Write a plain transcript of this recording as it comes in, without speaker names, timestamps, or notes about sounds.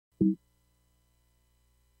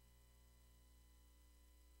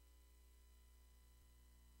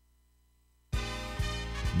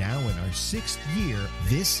6th year,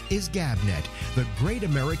 this is GabNet, the Great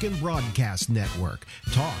American Broadcast Network.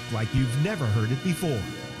 Talk like you've never heard it before.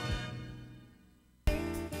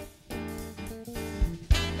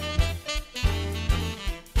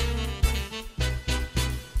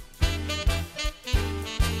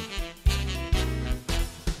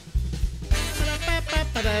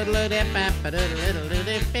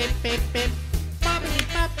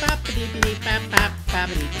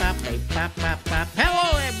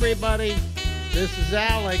 Hello, everybody. This is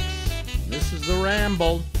Alex. This is the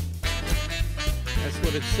Ramble. That's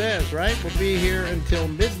what it says, right? We'll be here until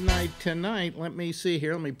midnight tonight. Let me see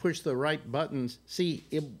here. Let me push the right buttons. See,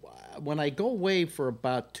 when I go away for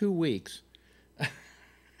about 2 weeks, I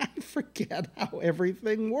forget how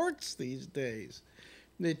everything works these days.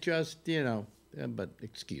 It just, but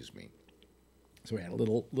excuse me. So we had a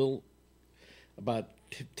little about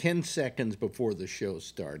 10 seconds before the show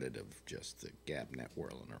started of just the GabNet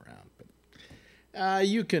whirling around. But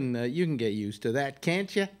you can get used to that,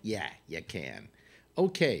 can't you? Yeah, you can.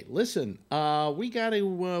 Okay, listen.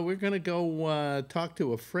 We're gonna go talk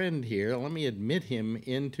to a friend here. Let me admit him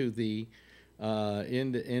into the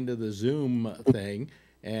into the Zoom thing,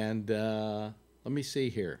 and let me see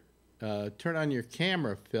here. Turn on your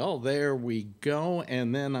camera, Phil. There we go.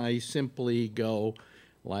 And then I simply go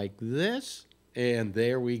like this, and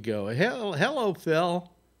there we go. Hello,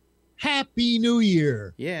 Phil. Happy New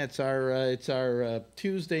Year. Yeah, it's our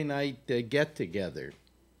Tuesday night get together.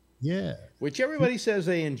 Yeah. Which everybody says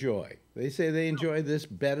they enjoy. They say they enjoy this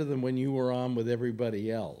better than when you were on with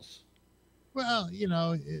everybody else. Well, they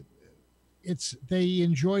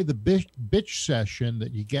enjoy the bitch session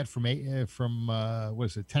that you get from 10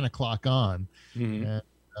 o'clock on, and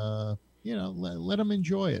let them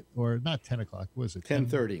enjoy it, or not 10 o'clock. Was it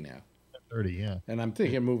 10:30 now? 10:30, yeah. And I'm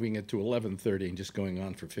thinking of moving it to 11:30 and just going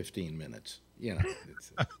on for 15 minutes.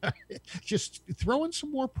 Just throw in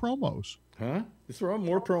some more promos. Huh? Throw in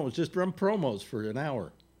more promos. Just run promos for an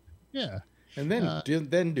hour. Yeah. And then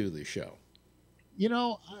do the show.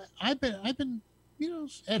 I've been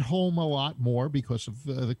at home a lot more because of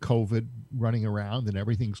the COVID running around and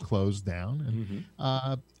everything's closed down. And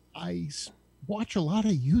I watch a lot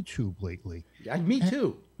of YouTube lately. Yeah, me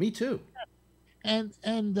too. And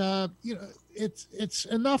it's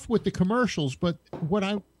enough with the commercials, but what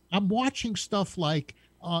I'm watching stuff like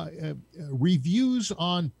reviews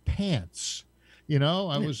on pants.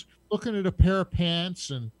 I was looking at a pair of pants,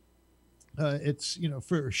 and it's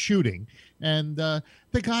for shooting, and the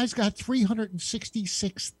guy's got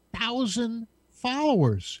 366,000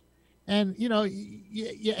 followers, and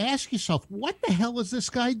you ask yourself, what the hell is this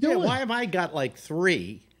guy doing? Yeah, why have I got like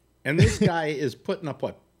 3, and this guy is putting up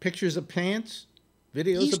what, pictures of pants,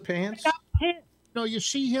 videos of pants? You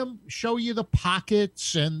see him show you the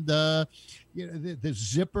pockets and the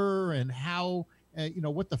zipper and how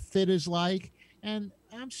what the fit is like, and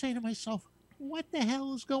I'm saying to myself, what the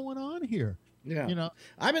hell is going on here? Yeah.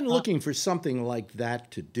 I've been looking for something like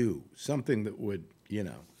that to do, something that would,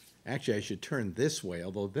 actually I should turn this way,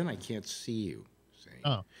 although then I can't see you, see?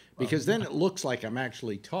 Because then it looks like I'm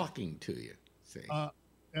actually talking to you, see?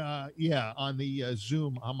 Yeah, on the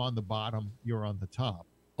Zoom, I'm on the bottom, you're on the top.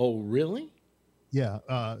 Oh, really? Yeah,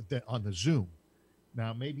 on the Zoom.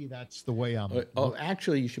 Now, maybe that's the way I'm...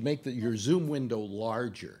 actually, you should make your Zoom window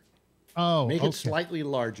larger. Oh, Make it slightly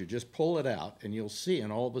larger. Just pull it out, and you'll see,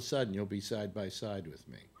 and all of a sudden, you'll be side by side with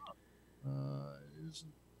me.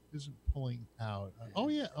 Isn't pulling out. Oh,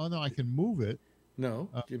 yeah. Oh, no, I can move it. No.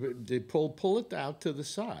 They pull it out to the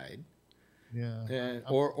side. Yeah.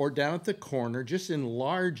 Or down at the corner. Just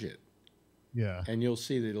enlarge it. Yeah. And you'll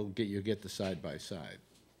see that you'll get the side by side.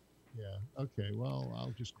 Yeah. Okay. Well,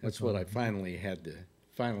 I'll just. That's what I finally had to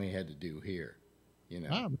do here.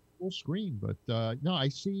 Full screen, but no, I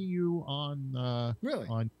see you on really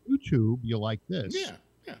on YouTube. You like this? Yeah.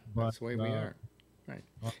 But, that's the way we are. Right.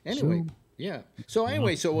 Anyway. Zoom. Yeah. So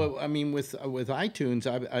anyway, I mean, with iTunes,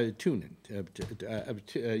 I tune in to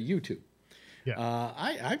YouTube. Yeah.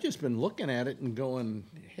 I've just been looking at it and going,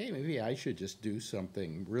 hey, maybe I should just do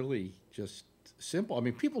something really just simple. I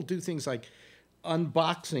mean, people do things like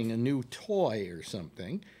unboxing a new toy or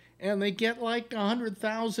something, and they get like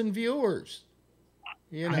 100,000 viewers.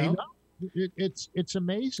 I know. It's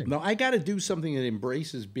amazing. No, I got to do something that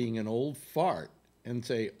embraces being an old fart and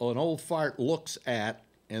say, an old fart looks at,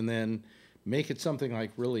 and then make it something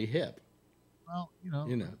like really hip. Well,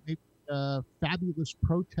 maybe, fabulous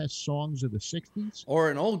protest songs of the 60s.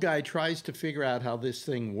 Or an old guy tries to figure out how this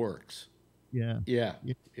thing works. Yeah.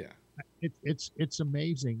 It's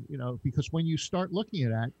amazing, because when you start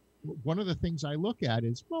looking at it, one of the things I look at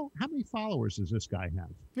is, well, how many followers does this guy have?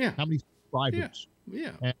 Yeah. How many subscribers?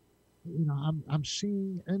 Yeah. I'm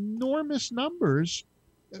seeing enormous numbers,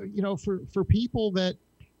 for people that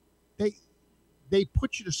they they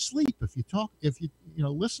put you to sleep if you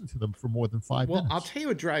listen to them for more than 5 minutes. I'll tell you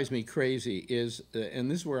what drives me crazy is,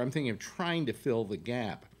 and this is where I'm thinking of trying to fill the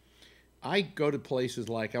gap. I go to places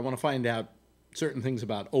like I want to find out certain things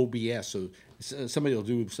about OBS. So somebody will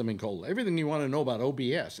do something called everything you want to know about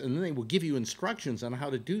OBS, and then they will give you instructions on how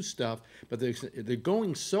to do stuff. But they're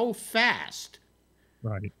going so fast,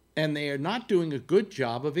 Right. and they are not doing a good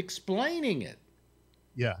job of explaining it.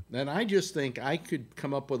 Yeah. And I just think I could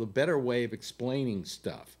come up with a better way of explaining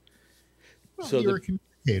stuff. Well, so you're a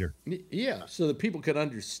communicator. Yeah, so that people could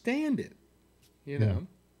understand it. You know.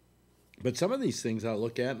 But some of these things I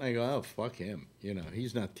look at and I go, oh, fuck him.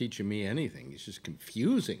 He's not teaching me anything. He's just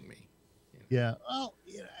confusing me. Yeah. Well,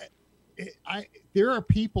 there are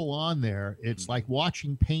people on there. It's like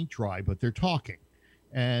watching paint dry, but they're talking.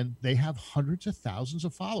 And they have hundreds of thousands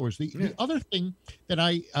of followers. The other thing that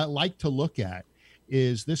I like to look at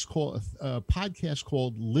is this podcast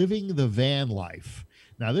called Living the Van Life.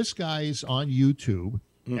 Now, this guy's on YouTube,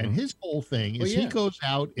 and his whole thing is he goes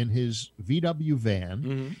out in his VW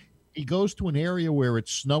van. He goes to an area where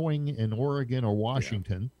it's snowing in Oregon or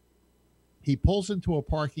Washington. He pulls into a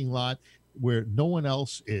parking lot where no one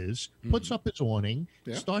else is, puts up his awning,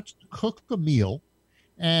 starts to cook a meal,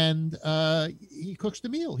 and he cooks the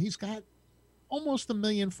meal. He's got almost 1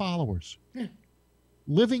 million followers.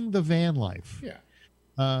 Living the van life.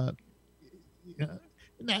 Now,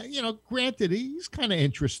 granted, he's kind of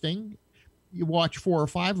interesting. You watch 4 or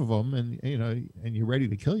 5 of them, and you're ready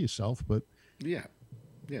to kill yourself. But yeah.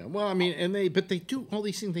 Well, I mean, but they do all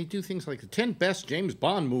these things. They do things like the 10 best James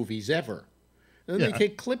Bond movies ever. And then they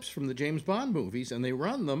take clips from the James Bond movies and they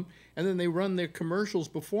run them, and then they run their commercials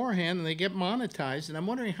beforehand, and they get monetized. And I'm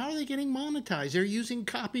wondering, how are they getting monetized? They're using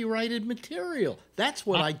copyrighted material. That's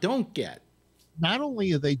what I don't get. Not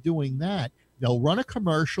only are they doing that, they'll run a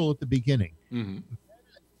commercial at the beginning.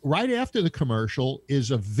 Right after the commercial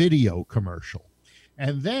is a video commercial.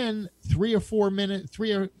 And then 3 or 4 minutes,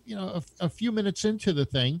 a few minutes into the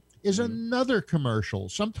thing is another commercial,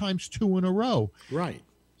 sometimes 2 in a row. Right.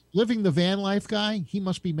 Living the van life guy, he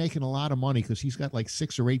must be making a lot of money because he's got like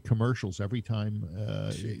 6 or 8 commercials every time,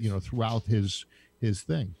 throughout his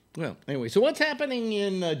thing. Well, anyway, so what's happening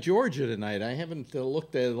in Georgia tonight? I haven't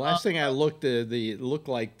looked at. The last thing I looked at, it looked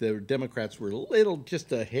like the Democrats were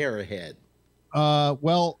just a hair ahead.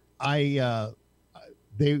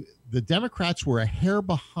 The Democrats were a hair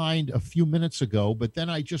behind a few minutes ago, but then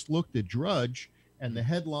I just looked at Drudge, and the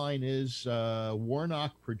headline is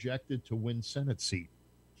Warnock projected to win Senate seat.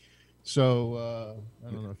 So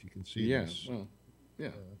I don't know if you can see this.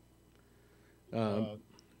 Well,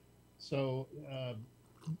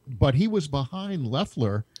 but he was behind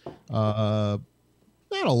Loeffler, not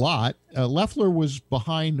a lot. Loeffler was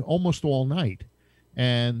behind almost all night,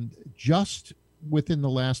 and just within the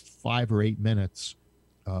last 5 or 8 minutes,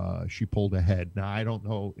 she pulled ahead. Now, I don't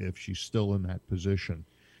know if she's still in that position.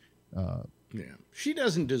 She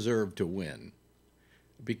doesn't deserve to win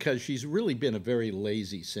because she's really been a very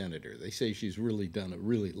lazy senator. They say she's really done a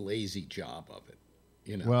really lazy job of it.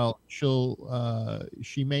 Well,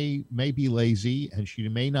 she may be lazy, and she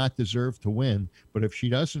may not deserve to win. But if she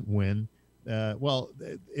doesn't win,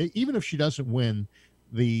 even if she doesn't win,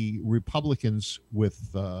 the Republicans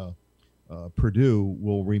with Purdue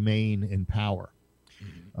will remain in power.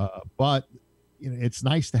 But it's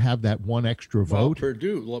nice to have that one extra vote. Well,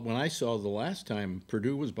 Purdue, when I saw the last time,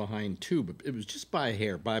 Purdue was behind 2, but it was just by a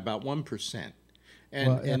hair, by about 1%.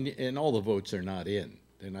 And all the votes are not in.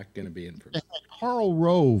 They're not going to be in for that. Karl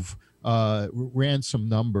Rove ran some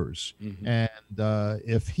numbers, and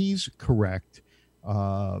if he's correct,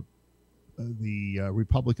 the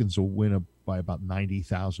Republicans will win by about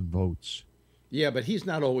 90,000 votes. Yeah, but he's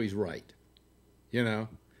not always right. I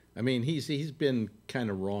mean, he's been kind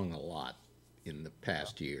of wrong a lot in the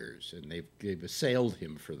past years, and they've assailed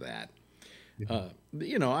him for that. I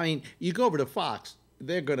mean, you go over to Fox,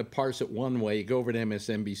 they're going to parse it one way. You go over to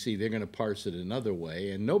MSNBC, they're going to parse it another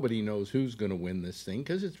way, and nobody knows who's going to win this thing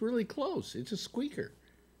because it's really close. It's a squeaker.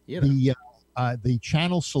 The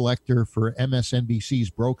channel selector for MSNBC is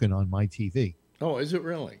broken on my TV. Oh, is it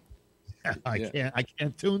really? I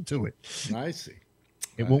can't tune to it. I see.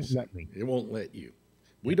 It won't let me. It won't let you.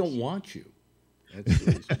 We don't want you. That's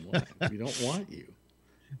the reason why. We don't want you.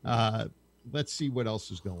 Let's see what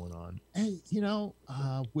else is going on. And,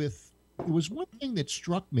 it was one thing that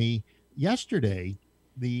struck me yesterday.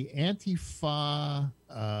 The Antifa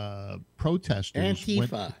protesters.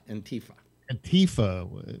 Antifa.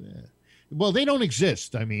 Well, they don't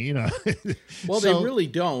exist. I mean, Well, So, they really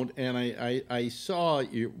don't. And I saw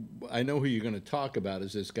you. I know who you're going to talk about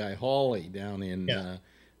is this guy Hawley yeah.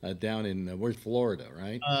 down in where's Florida,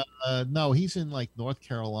 right? No, he's in like North Yeah.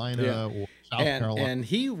 Carolina or South And Carolina. and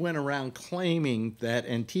he went around claiming that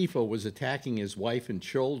Antifa was attacking his wife and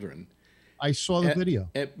children. I saw the video.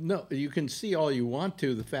 No, you can see all you want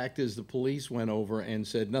to. The fact is, the police went over and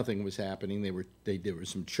said nothing was happening. There was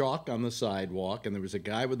some chalk on the sidewalk, and there was a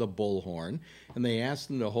guy with a bullhorn, and they asked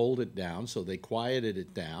them to hold it down, so they quieted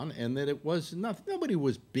it down, and that it was nothing. Nobody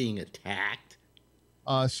was being attacked.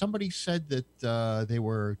 Somebody said that they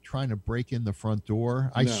were trying to break in the front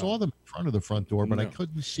door. I No, saw them in front of the front door, but I no.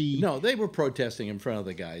 couldn't see. No, they were protesting in front of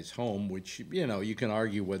the guy's home, which, you can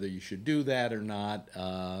argue whether you should do that or not.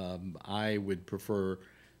 I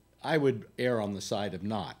would err on the side of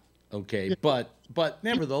not. Okay, but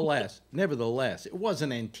nevertheless, it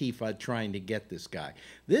wasn't Antifa trying to get this guy.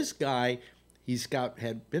 This guy,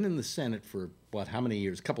 had been in the Senate for what? How many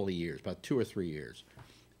years? A couple of years, about 2 or 3 years,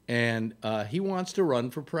 and he wants to run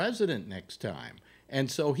for president next time. And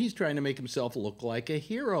so he's trying to make himself look like a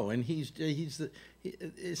hero, and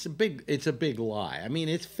it's a big lie. I mean,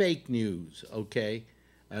 it's fake news, okay?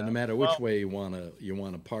 No matter which way you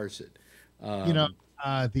wanna parse it. You know,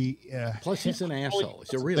 Plus, he's an asshole.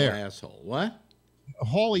 He's a real asshole. What?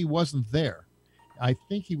 Hawley wasn't there. I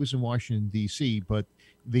think he was in Washington D.C., but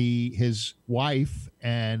his wife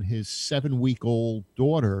and his 7-week-old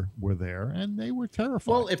daughter were there, and they were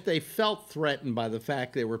terrified. Well, if they felt threatened by the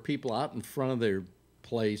fact there were people out in front of their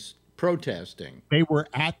place protesting, They were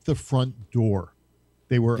at the front door.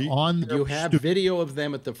 They were on their you have video of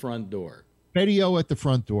them at the front door. video at the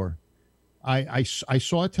front door. I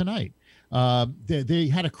saw it tonight. They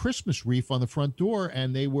had a Christmas wreath on the front door,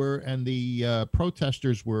 and the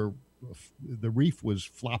protesters were. The wreath was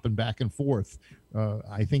flopping back and forth.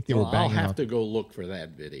 I think they were I'll banging have out. to go look for that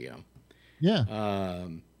video. Yeah.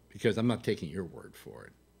 Because I'm not taking your word for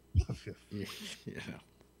it.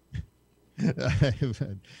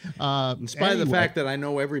 In spite of the fact that I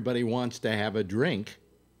know everybody wants to have a drink,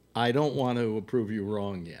 I don't want to prove you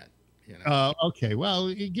wrong yet. Okay,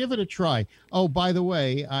 well, give it a try. Oh, by the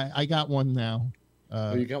way, I got one now.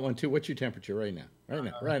 Oh, you got one too? What's your temperature right now?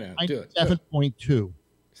 Right now. Do it. 97.2.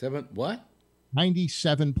 What?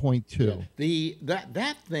 97.2. Yeah.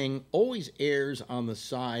 That thing always airs on the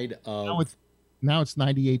side of. Now it's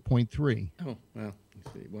 98.3. Oh, well,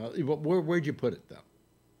 let's see. Well, where'd you put it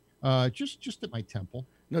though? Just at my temple.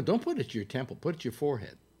 No, don't put it at your temple. Put it at your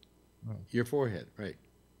forehead. Oh. Your forehead, right?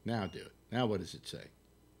 Now do it. Now what does it say?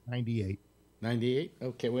 98. 98.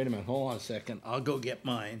 Okay, wait a minute. Hold on a second. I'll go get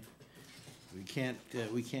mine. We can't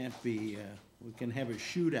be. We can have a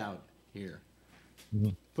shootout here.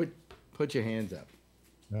 Mhm. Put your hands up.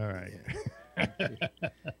 All right. Yeah.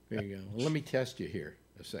 There you go. Well, let me test you here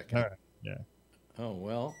a second. All right. Yeah. Oh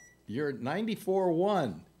well, you're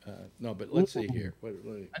 94.1. No, but let's see here.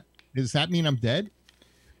 Does that mean I'm dead?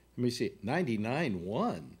 Let me see.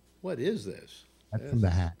 99.1. What is this? That's from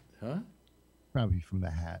the hat. Huh? Probably from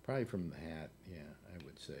the hat. Probably from the hat. Yeah, I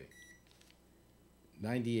would say.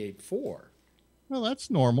 98.4. Well, that's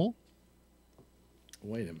normal.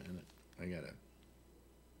 Wait a minute. I gotta.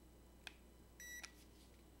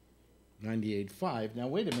 98.5. Now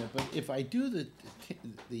wait a minute. But if I do the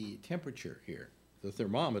temperature here, the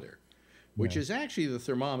thermometer, which is actually the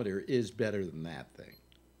thermometer is better than that thing.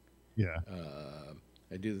 Yeah.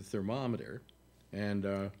 I do the thermometer, and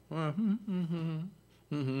I'd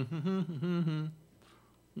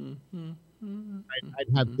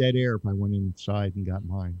have dead air if I went inside and got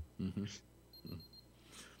mine.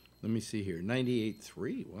 let me see here.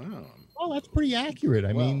 98.3. Wow. Oh, that's pretty accurate.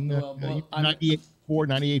 I mean, 98.4,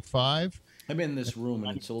 98.5. I'm in this room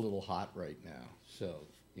and it's a little hot right now, so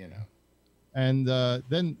you know. And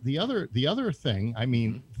then the other thing, I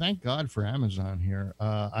mean, thank God for Amazon here.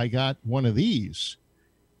 I got one of these,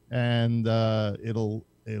 and it'll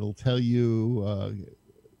tell you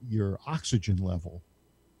your oxygen level.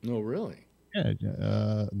 No, really. Yeah,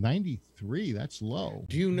 93. That's low.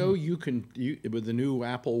 Do you know you with the new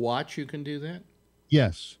Apple Watch you can do that?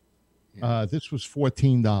 Yes. This was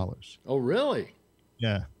 $14. Oh, really?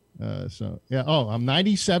 Yeah. So yeah. Oh, I'm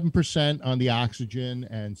 97% on the oxygen,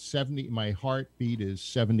 and 70. My heartbeat is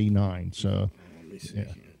 79. So let me see.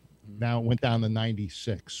 yeah. Now it went down to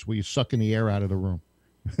 96. Where you're sucking the air out of the room.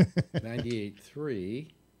 98.3.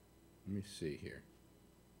 Let me see here.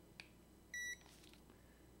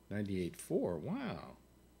 98.4. Wow.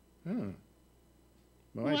 Huh.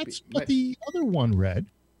 Well, that's what the other one read.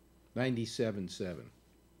 97.7.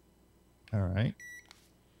 All right.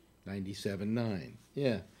 97.9.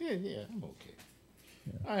 Yeah. I'm okay.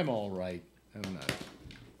 I'm all right. I'm not.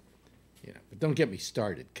 But don't get me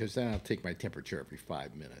started, because then I'll take my temperature every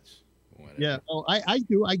 5 minutes. Whatever. Yeah. Oh, I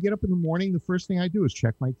do. I get up in the morning. The first thing I do is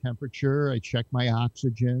check my temperature. I check my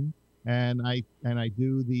oxygen, and I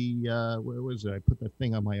do the where was it? I put that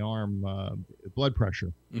thing on my arm, blood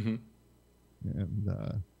pressure. Mm-hmm.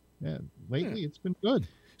 And yeah, lately it's been good.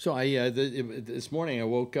 So this morning I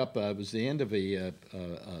woke up. It was the end of a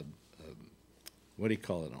what do you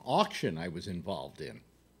call it? An auction I was involved in.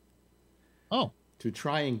 Oh. To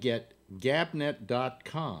try and get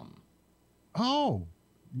Gabnet.com. Oh,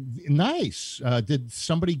 nice. Did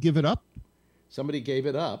somebody give it up? Somebody gave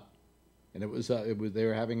it up, and it was they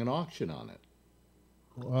were having an auction on it.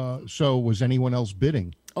 So was anyone else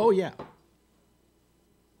bidding? Oh yeah.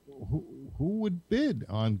 Who would bid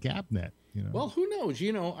on Gabnet? Well, who knows?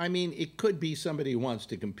 I mean, it could be somebody who wants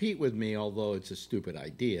to compete with me, although it's a stupid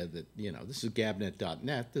idea that, this is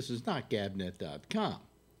Gabnet.net. This is not Gabnet.com.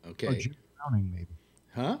 Okay. Oh, Jim Browning, maybe.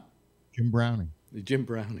 Huh? Jim Browning. Jim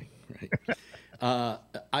Browning, right.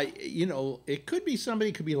 It could be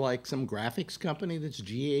somebody, could be like some graphics company that's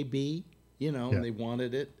GAB, and they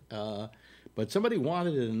wanted it. But somebody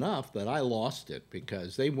wanted it enough that I lost it,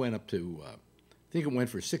 because they went up to, I think it went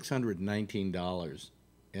for $619.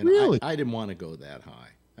 And really? I didn't want to go that high.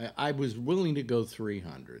 I was willing to go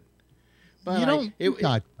 300, but I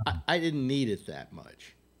didn't need it that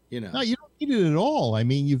much. No, you don't need it at all. I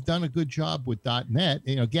mean, you've done a good job with .net.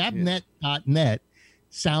 Gabnet.net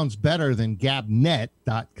sounds better than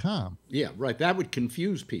Gabnet.com. Yeah, right. That would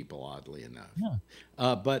confuse people, oddly enough. Yeah.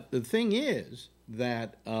 But the thing is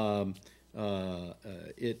that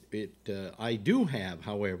I do have,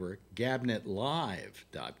 however,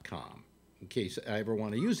 Gabnetlive.com. In case I ever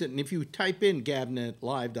want to use it. And if you type in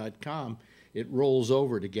gabnetlive.com, it rolls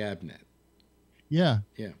over to Gabnet. Yeah.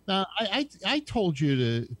 Yeah. I told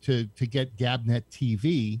you to get Gabnet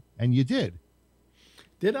TV, and you did.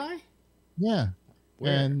 Did I? Yeah.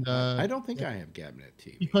 Where? And I don't think I have Gabnet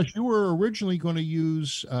TV. Because you were originally going to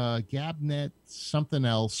use Gabnet something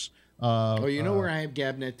else. Where I have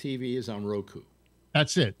Gabnet TV is on Roku.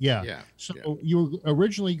 That's it. Yeah. Yeah. So you were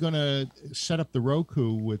originally going to set up the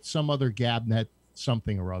Roku with some other Gabnet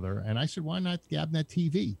something or other, and I said, why not Gabnet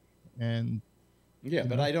TV? And yeah,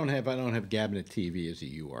 but I don't have Gabnet TV as a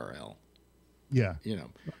URL. Yeah.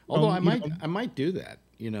 Although I might do that.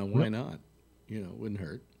 Why not? It wouldn't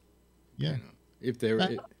hurt. Yeah. If there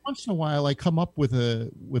once in a while I come up with a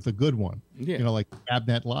good one. Yeah. Like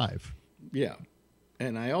Gabnet Live. Yeah.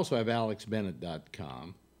 And I also have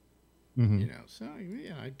alexbennett.com. Mm-hmm. So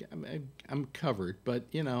I'm covered, but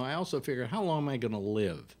I also figure, how long am I going to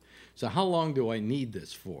live? So how long do I need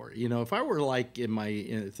this for? If I were like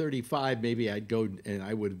in 35, maybe I'd go and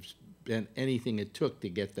I would have spent anything it took to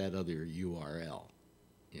get that other URL.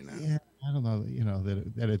 Yeah, I don't know.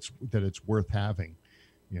 That it's worth having.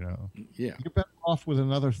 Yeah, you're better off with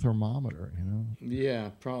another thermometer. Yeah,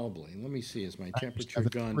 probably. Let me see. Has my temperature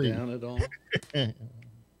gone down at all?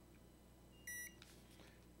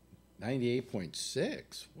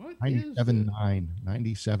 98.6. What? 97.9.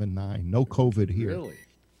 97.9. No COVID here. Really?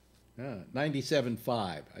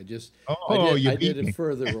 97.5. I did it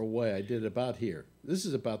further away. I did about here. This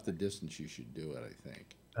is about the distance you should do it, I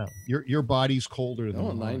think. Oh, your body's colder than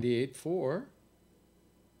 98.4.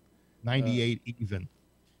 98 even.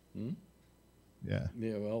 Yeah.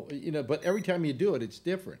 Yeah, well, but every time you do it, it's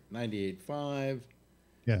different. 98.5.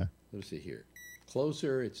 Yeah. Let's see here.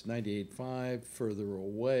 Closer, it's 98.5. Further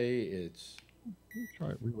away, it's try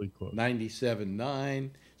it really close. 97.9.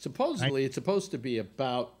 Supposedly, it's supposed to be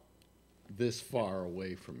about this far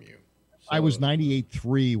away from you. So, I was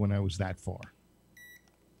 98.3 when I was that far.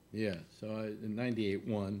 Yeah, so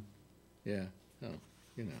 98.1. Yeah,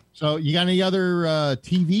 So you got any other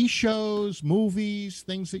TV shows, movies,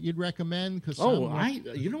 things that you'd recommend?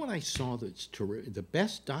 You know what I saw that's terrific? The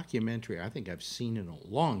best documentary I think I've seen in a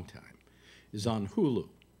long time is on Hulu,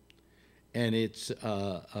 and it's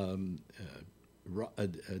a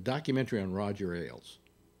documentary on Roger Ailes.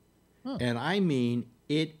 Huh. And I mean,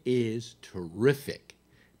 it is terrific,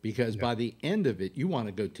 because by the end of it, you want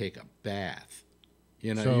to go take a bath.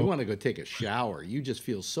 You want to go take a shower. You just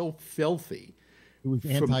feel so filthy. It was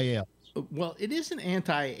anti-Ailes. Well, it isn't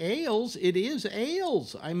anti-Ailes. It is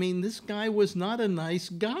Ailes. I mean, this guy was not a nice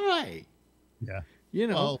guy. Yeah.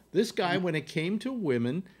 This guy, when it came to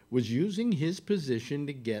women, was using his position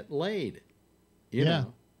to get laid. You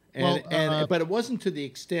know. But it wasn't to the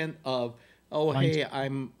extent of, hey,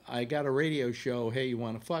 I got a radio show. Hey, you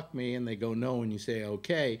want to fuck me? And they go no, and you say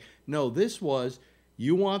okay. No, this was,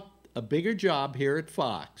 you want a bigger job here at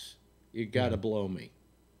Fox. You got to blow me.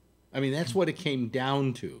 I mean, that's what it came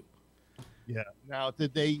down to. Yeah. Now,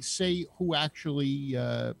 did they say who actually,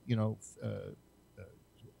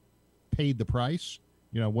 paid the price?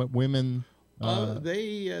 What women?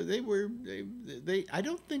 They I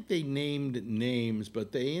don't think they named names,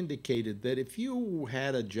 but they indicated that if you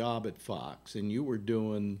had a job at Fox and you were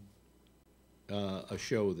doing a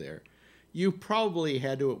show there, you probably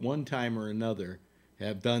had to at one time or another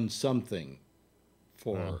have done something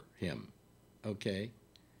for him. Okay,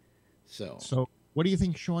 so So, what do you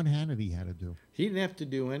think Sean Hannity had to do? he didn't have to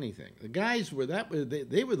do anything. The guys were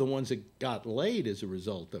they were the ones that got laid as a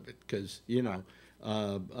result of it, because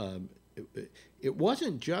uh, um, it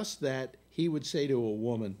wasn't just that he would say to a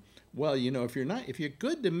woman, "Well, if you're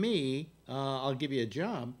good to me, I'll give you a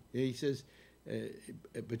job." He says,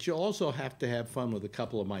 "But you'll also have to have fun with a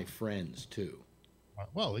couple of my friends too."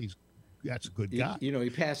 Well, that's a good guy. He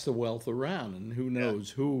passed the wealth around, and who knows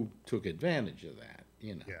who took advantage of that.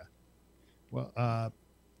 Yeah. Well,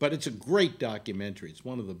 But it's a great documentary. It's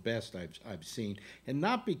one of the best I've seen, and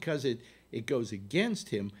not because it goes against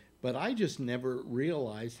him, but I just never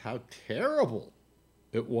realized how terrible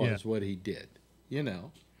it was what he did.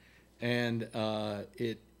 And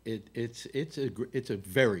it's a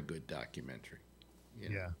very good documentary.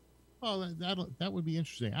 Yeah. Well, that would be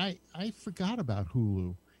interesting. I forgot about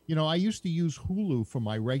Hulu. I used to use Hulu for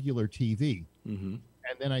my regular TV, Mm-hmm.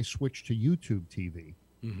 and then I switched to YouTube TV,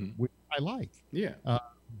 Mm-hmm. which I like. Yeah.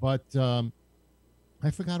 But I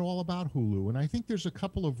forgot all about Hulu, and I think there's a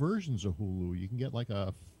couple of versions of Hulu. You can get like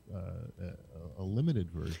a limited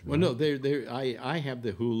version. Well, no, I have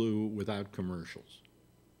the Hulu without commercials.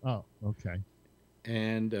 Oh, okay.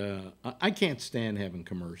 And I can't stand having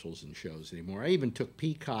commercials in shows anymore. I even took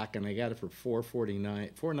Peacock and I got it for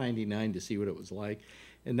 $4.99 to see what it was like,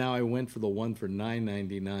 and now I went for the one for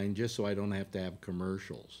 $9.99 just so I don't have to have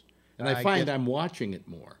commercials. And I find I'm watching it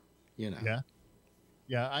more. Yeah.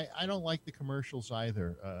 Yeah, I don't like the commercials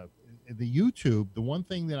either. The YouTube, the one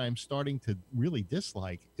thing that I'm starting to really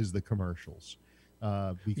dislike is the commercials,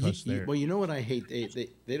 because they're Well, you know what I hate?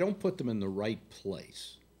 They don't put them in the right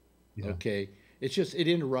place. yeah, Okay, it's just it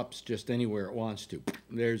interrupts just anywhere it wants to.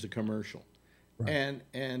 There's a commercial, right.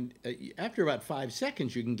 and after about 5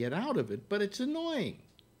 seconds you can get out of it, but it's annoying.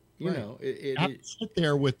 You Right. know, You have to sit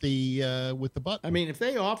there with the button. I mean, if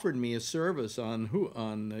they offered me a service on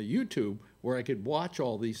YouTube where I could watch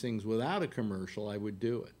all these things without a commercial, I would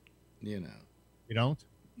do it. You don't.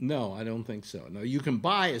 No, I don't think so. No, you can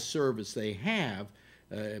buy a service they have.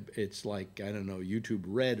 It's like, I don't know, YouTube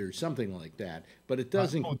Red or something like that. But it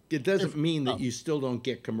doesn't mean that you still don't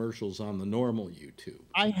get commercials on the normal YouTube.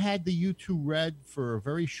 I had the YouTube Red for a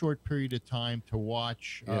very short period of time to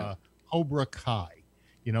watch Cobra Kai.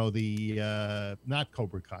 The not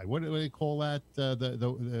Cobra Kai. What do they call that?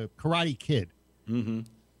 The Karate Kid. Mm-hmm.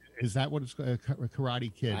 Is that what it's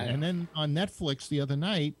Karate Kid? And then on Netflix the other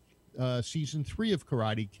night, season 3 of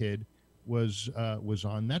Karate Kid was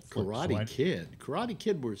on Netflix. Karate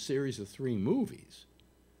Kid were a series of 3 movies.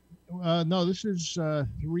 No, this is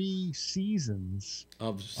 3 seasons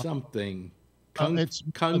Of something. It's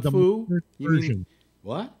Kung the Fu? modern You mean, version.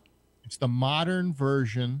 what? It's the modern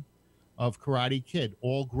version of Karate Kid,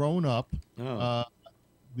 all grown up. Oh.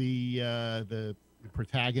 The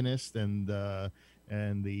protagonist and the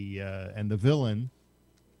villain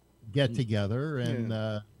get together, and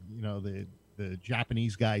the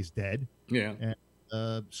Japanese guy's dead. Yeah.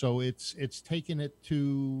 And so it's taken it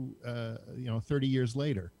to 30 years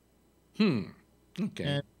later. Okay.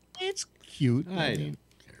 And it's cute. I don't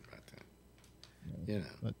care about that.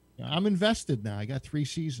 But I'm invested now. I got 3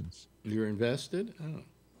 seasons. You're invested? Oh.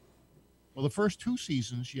 Well, the first 2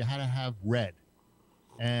 seasons you had to have Red,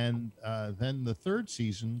 and then the 3rd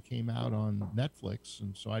season came out on Netflix,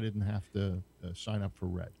 and so I didn't have to sign up for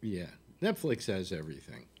Red. Yeah. Netflix has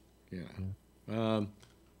everything.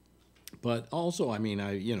 But also, I mean,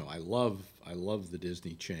 I love the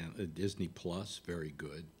Disney Channel, Disney Plus, very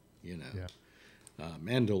good.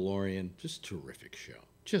 Mandalorian, just terrific show,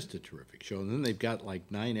 just a terrific show. And then they've got like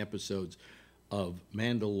 9 episodes of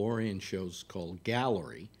Mandalorian shows called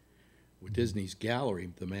Gallery, with Disney's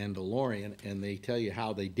Gallery, The Mandalorian, and they tell you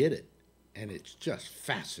how they did it, and it's just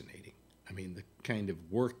fascinating. I mean, the kind of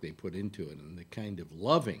work they put into it, and the kind of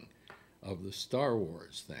loving of the Star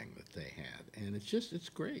Wars thing that they had, and it's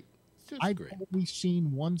great. I've only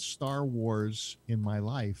seen one Star Wars in my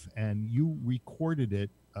life, and you recorded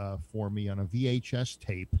it for me on a VHS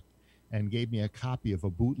tape and gave me a copy of a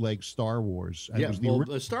bootleg Star Wars.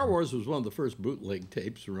 The Star Wars was one of the first bootleg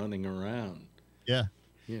tapes running around. Yeah.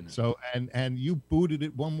 So and you booted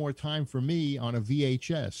it one more time for me on a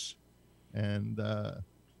VHS, and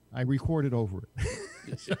I recorded over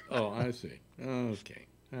it. Oh, I see. Okay.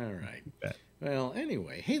 All right. Well,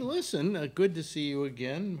 anyway, hey, listen, good to see you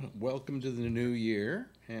again. Welcome to the new year.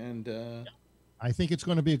 And I think it's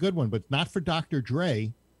going to be a good one, but not for Dr.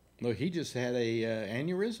 Dre. look, he just had a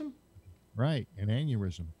aneurysm. Right, an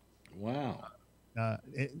aneurysm. Wow.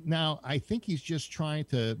 Now, I think he's just trying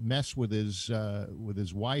to mess with his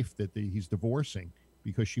wife that he's divorcing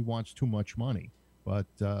because she wants too much money. But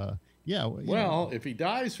yeah. Well, if he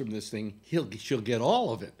dies from this thing, she'll get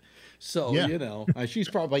all of it. So Yeah. She's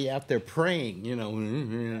probably out there praying.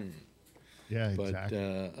 Yeah, But exactly.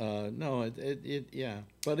 no, yeah.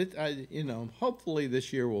 But hopefully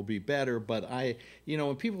this year will be better. But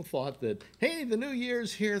when people thought that, hey, the new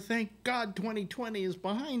year's here, thank God 2020 is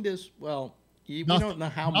behind us. Well, we don't know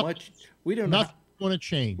how much. We don't know. Nothing's going to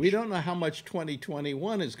change. We don't know how much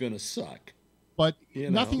 2021 is going to suck. But You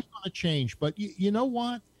nothing's know. going to change. But you know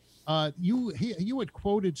what? You had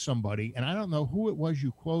quoted somebody, and I don't know who it was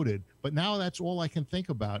you quoted, but now that's all I can think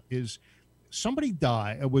about is somebody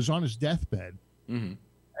died. Was on his deathbed, Mm-hmm.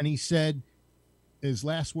 and he said his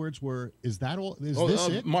last words were, "Is that all? Is this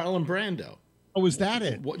it? Marlon Brando. Oh, is that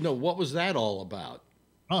it? What was that all about?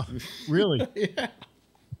 Oh, really? Yeah.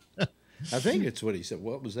 I think it's what he said.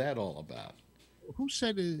 What was that all about? Who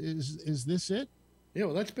said is this it? Yeah,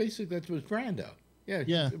 well, that was Brando. Yeah.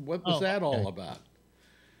 Yeah. What was that all about?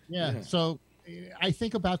 Yeah. Yeah. So I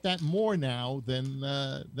think about that more now than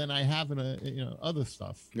I have in other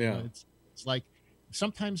stuff. Yeah. It's like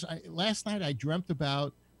sometimes last night I dreamt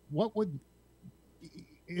about what would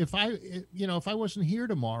if I wasn't here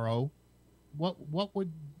tomorrow, what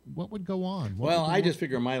would go on? Well, I just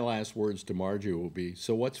figure my last words to Margie will be,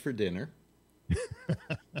 "So what's for dinner?"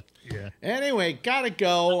 Yeah. Anyway, gotta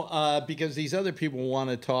go because these other people want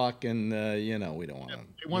to talk, and we don't want to.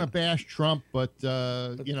 They want to bash Trump, but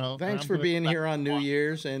Thanks for being here on New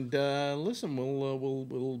Year's, and listen,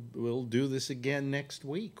 we'll do this again next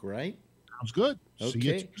week, right? Sounds good. See you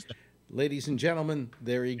Okay. Tuesday. Ladies and gentlemen,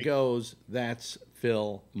 there he goes. That's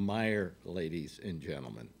Phil Meyer, ladies and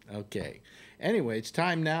gentlemen. Okay. Anyway, it's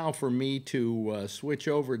time now for me to switch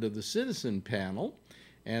over to the citizen panel.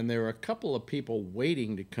 And there are a couple of people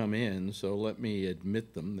waiting to come in, so let me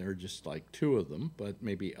admit them. There are just like two of them, but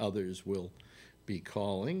maybe others will be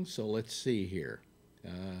calling. So let's see here.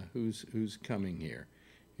 Who's coming here?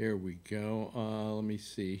 Here we go. Let me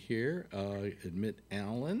see here. Admit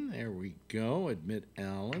Alan. There we go. Admit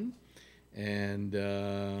Alan. And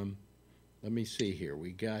let me see here.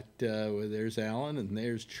 We got, there's Alan and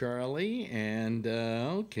there's Charlie. And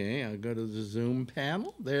okay, I'll go to the Zoom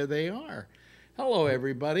panel. There they are. Hello,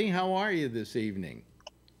 everybody. How are you this evening?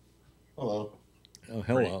 Hello. Oh,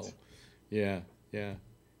 hello. Great. Yeah.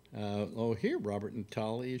 Here, Robert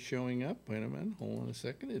Natali is showing up. Wait a minute. Hold on a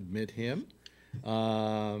second. Admit him.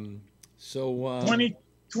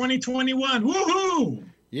 2021. Woohoo!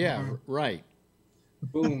 Yeah, right.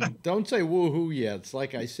 Boom. Don't say woohoo yet. It's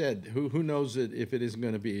like I said, who knows if it isn't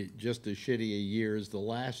going to be just as shitty a year as the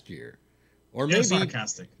last year. Or Yeah, maybe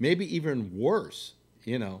sarcastic. maybe even worse,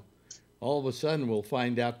 All of a sudden we'll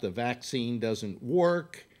find out the vaccine doesn't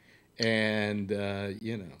work and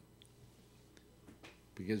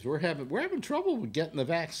because we're having trouble with getting the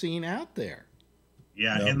vaccine out there.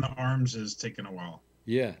 Yeah, Yep. in the arms is taking a while.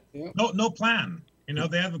 Yeah. No plan.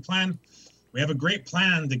 They have a plan. We have a great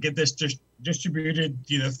plan to get this distributed,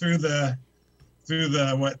 through the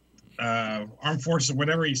armed forces,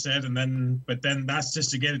 whatever he said, but then that's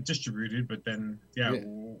just to get it distributed. But then, Yeah.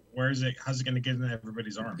 where is it? How's it going to get in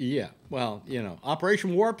everybody's arm? Yeah. Well,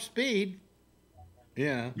 Operation Warp Speed.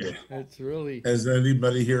 Yeah. Yeah. That's really Has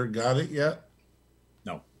anybody here got it yet?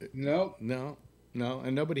 Nope, no,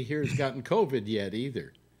 and nobody here has gotten COVID yet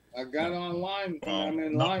either. I got online. Well, I'm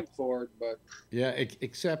in no- line for it, but Yeah,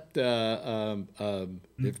 except if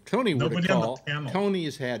Tony would have Nobody on the called. panel. Tony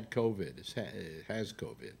has had COVID. Has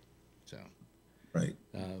COVID. So, Right.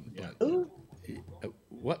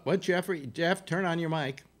 what, Jeffrey? Jeff, turn on your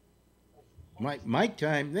mic. Mic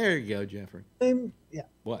time. There you go, Jeffrey. Yeah.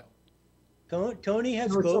 What? Tony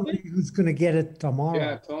has Or somebody COVID. who's going to get it tomorrow.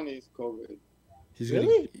 yeah, Tony's COVID.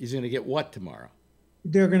 Really? He's gonna get what tomorrow?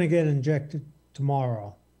 They're going to get injected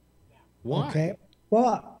tomorrow. Why? Okay.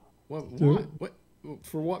 But What?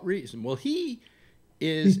 For what reason? Well, he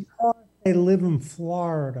is because they live in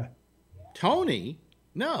Florida. Tony.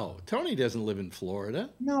 No, Tony doesn't live in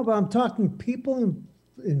Florida. No, but I'm talking people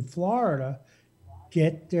in Florida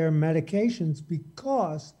get their medications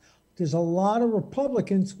because there's a lot of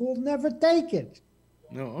Republicans who will never take it.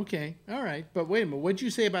 No, okay, all right. But wait a minute. What'd you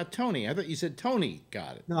say about Tony? I thought you said Tony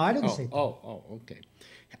got it. No, I didn't Oh, say that. okay.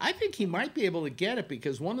 I think he might be able to get it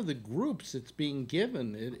because one of the groups that's being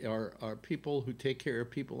given are people who take care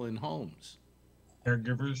of people in homes.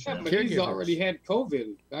 Caregivers. Yeah, Yeah. but he's Caregivers. already had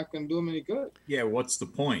COVID. Not going to do him any good. Yeah, what's the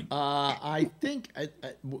point? I think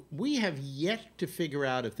we have yet to figure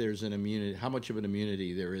out if there's an immunity, how much of an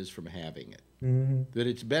immunity there is from having it. That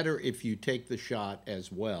it's better if you take the shot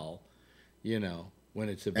as well, you know, when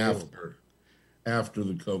it's available. After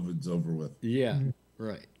the COVID's over with. Yeah,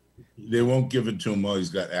 right. They won't give it to him while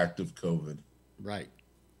he's got active COVID. Right.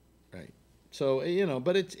 So, you know,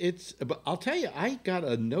 but but I'll tell you, I got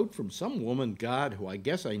a note from some woman, God, who I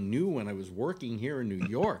guess I knew when I was working here in New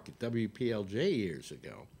York at WPLJ years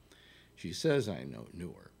ago. She says I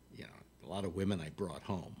knew her. You know, a lot of women I brought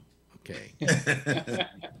home. Okay.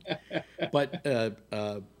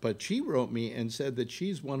 But she wrote me and said that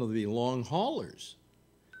she's one of the long haulers.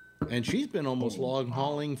 And she's been almost long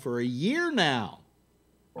hauling for a year now.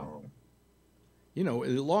 Wow. You know,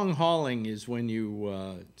 long hauling is when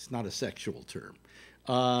you, it's not a sexual term,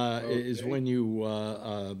 is when you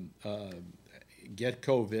get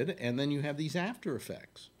COVID and then you have these after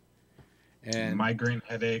effects. And migraine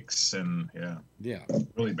headaches and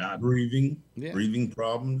really bad. Breathing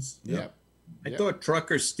problems. Yeah. I thought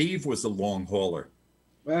Trucker Steve was a long hauler.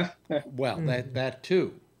 Well, that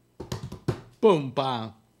too. Boom,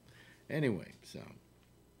 bam. Anyway, so.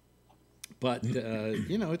 But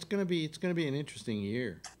you know, it's gonna be an interesting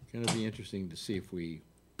year. It's gonna be interesting to see if you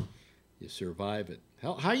survive it.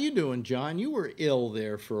 How you doing, John? You were ill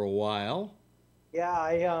there for a while.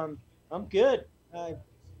 Yeah, I'm good.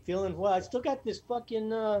 Feeling well. I still got this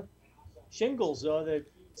fucking shingles though. That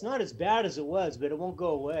it's not as bad as it was, but it won't go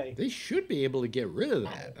away. They should be able to get rid of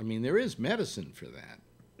that. I mean, there is medicine for that.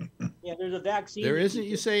 Yeah, there's a vaccine. There isn't,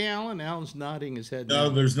 you say, Alan? Alan's nodding his head. No,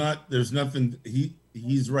 there's not. There's nothing.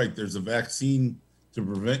 He's right. There's a vaccine to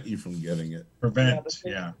prevent you from getting it.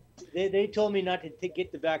 They told me not to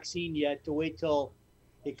get the vaccine yet, to wait till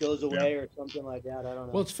it goes away or something like that. I don't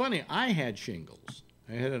know. Well, it's funny. I had shingles.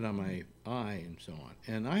 I had it on my eye and so on.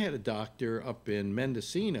 And I had a doctor up in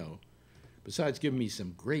Mendocino, besides giving me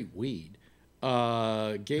some great weed,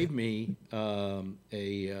 gave me some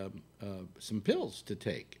pills to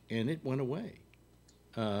take, and it went away.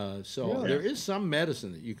 So there is some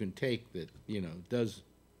medicine that you can take that, you know, does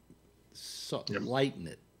lighten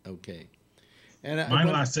it. Okay. And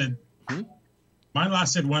mine lasted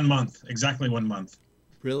 1 month, exactly 1 month.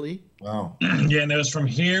 Really? Wow. Yeah, and it was from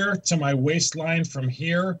here to my waistline, from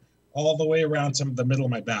here all the way around to the middle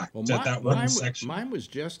of my back. Well, that one section. Mine was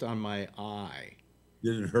just on my eye.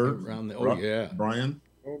 Did it hurt? Around the, Brian?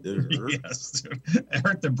 Did it hurt? Yes, dude. It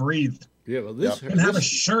hurt to breathe. Yeah, well, this couldn't have a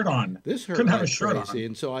shirt on. This hurt couldn't have like a shirt crazy, on.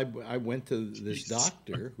 and so I went to this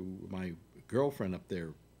doctor who my girlfriend up there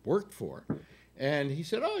worked for, and he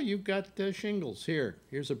said, "Oh, you've got shingles.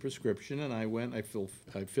 Here's a prescription." And I went. I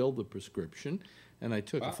filled the prescription, and I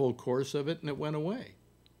took a full course of it, and it went away.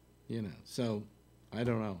 You know, so I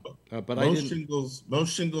don't know, but most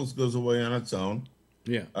shingles goes away on its own.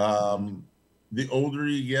 Yeah. The older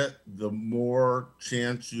you get, the more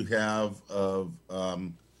chance you have of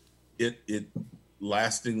it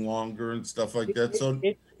lasting longer and stuff like that. So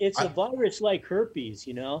it's a virus like herpes,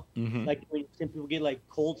 you know, Mm-hmm. like when some people get like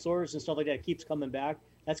cold sores and stuff like that, it keeps coming back.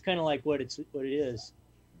 That's kind of like what it is.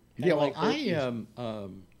 Kinda Yeah, well, like herpes.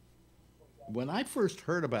 when I first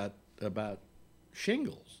heard about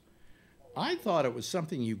shingles, I thought it was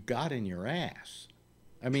something you got in your ass.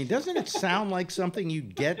 I mean, doesn't it sound like something you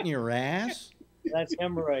get in your ass? That's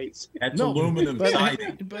hemorrhoids. That's aluminum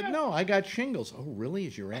siding. But no, I got shingles. Oh, really?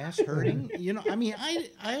 Is your ass hurting? You know, I mean,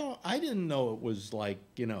 I didn't know it was like,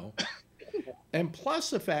 you know. And plus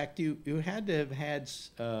the fact you had to have had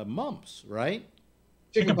mumps, right?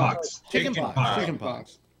 Chickenpox.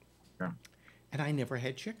 Chickenpox. Yeah. And I never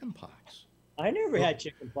had chickenpox. I never had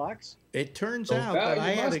chickenpox. It turns out that you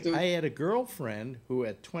I must have. had a girlfriend who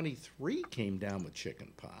at 23 came down with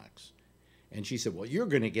chickenpox. And she said, "Well, you're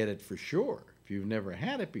going to get it for sure if you've never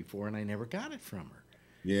had it before." And I never got it from her.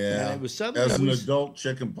 Yeah. And it was suddenly, As an adult,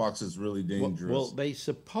 chickenpox is really dangerous. well, they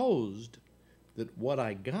supposed that what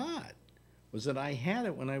I got was that I had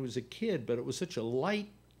it when I was a kid, but it was such a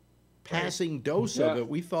light passing dose of it.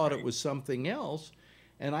 We thought it was something else.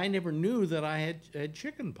 And I never knew that I had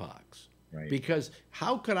chickenpox. Right. Because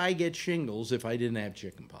how could I get shingles if I didn't have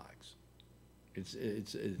chickenpox?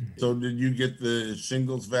 So did you get the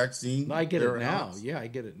shingles vaccine? I get it now. Alex? Yeah, I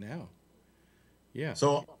get it now. Yeah.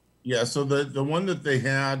 So the one that they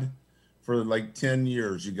had for like 10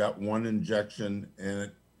 years, you got one injection and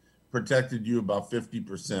it protected you about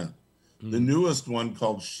 50%. The newest one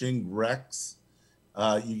called Shingrix,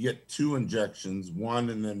 you get 2 injections, one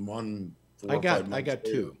and then one 4 or 5 months I got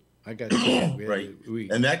later. 2. I got 2. Right.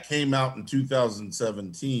 And that came out in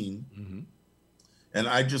 2017. And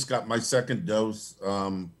I just got my second dose,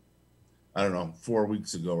 I don't know, 4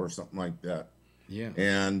 weeks ago or something like that. Yeah.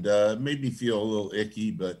 And it made me feel a little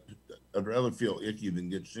icky, but I'd rather feel icky than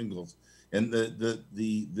get shingles. And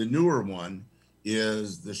the newer one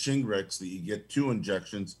is the Shingrix that you get 2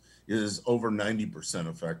 injections is over 90%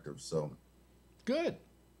 effective. So good.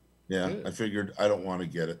 Yeah, Good. I figured I don't want to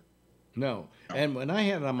get it. No. And when I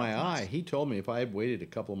had it on my eye, he told me if I had waited a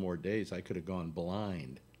couple more days, I could have gone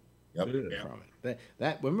blind. Yep. From it.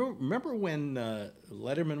 Remember when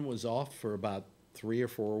Letterman was off for about 3 or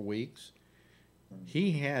 4 weeks?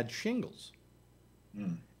 He had shingles.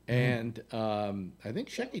 And I think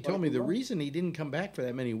Shecky told me the reason he didn't come back for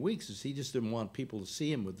that many weeks is he just didn't want people to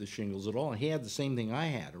see him with the shingles at all. He had the same thing I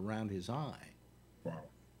had around his eye.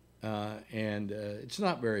 Wow. And it's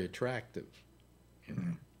not very attractive. You know.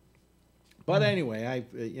 But anyway,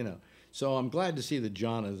 so I'm glad to see that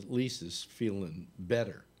John at least is feeling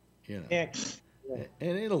better. You know, Yeah.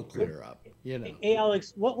 and it'll clear up. You know, Hey,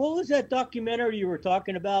 Alex, what was that documentary you were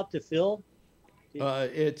talking about to Phil?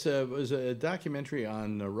 it was a documentary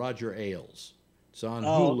on Roger Ailes. It's on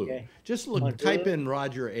Oh, Hulu. okay. Just On type Hulu? in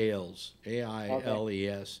Roger Ailes,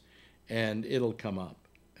 Ailes, and it'll come up.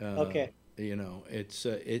 Okay. You know, it's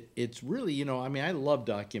really, I mean, I love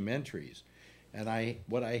documentaries, and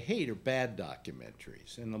what I hate are bad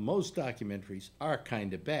documentaries, and most documentaries are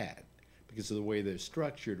kind of bad because of the way they're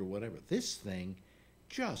structured or whatever. This thing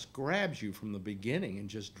just grabs you from the beginning and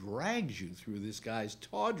just drags you through this guy's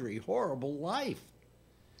tawdry, horrible life.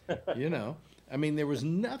 I mean, there was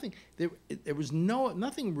nothing. There was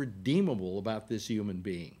nothing redeemable about this human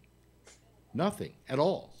being. Nothing at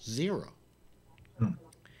all. Zero.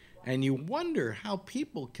 And you wonder how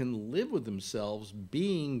people can live with themselves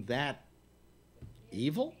being that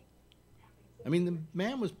evil. I mean, the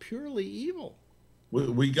man was purely evil.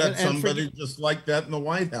 We got somebody just like that in the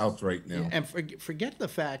White House right now. And forget the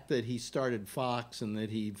fact that he started Fox and that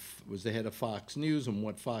he was the head of Fox News and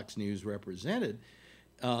what Fox News represented.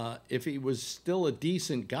 If he was still a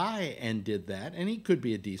decent guy and did that, and he could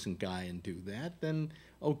be a decent guy and do that, then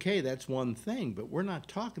okay, that's one thing. But we're not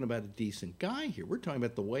talking about a decent guy here. We're talking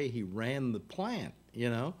about the way he ran the plant,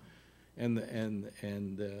 and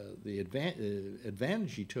the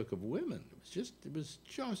advantage he took of women. It was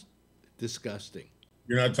just disgusting.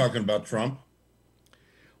 You're not talking about Trump?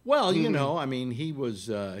 Well, I mean, he was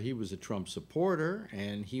a Trump supporter,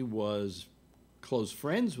 and he was close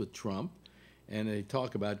friends with Trump, and they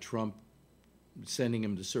talk about Trump sending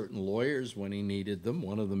him to certain lawyers when he needed them,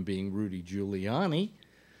 one of them being Rudy Giuliani,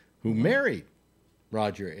 who married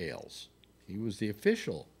Roger Ailes. He was the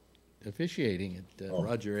officiating at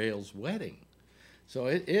Roger Ailes' wedding. So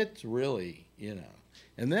it's really,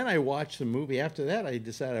 And then I watched the movie. After that, I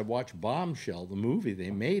decided I'd watch Bombshell, the movie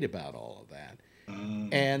they made about all of that.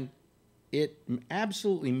 And it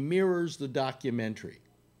absolutely mirrors the documentary.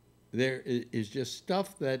 There is just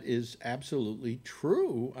stuff that is absolutely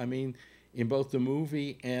true. I mean, in both the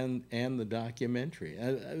movie and the documentary.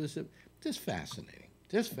 It was just fascinating.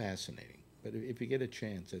 Just fascinating. But if you get a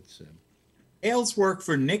chance, it's... Ailes worked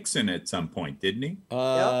for Nixon at some point, didn't he?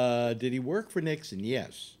 Did he work for Nixon?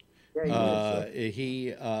 Yes.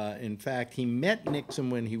 In fact, he met Nixon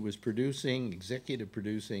when he was executive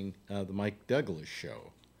producing the Mike Douglas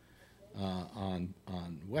show on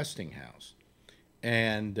Westinghouse.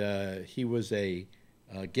 And he was a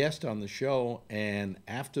guest on the show, and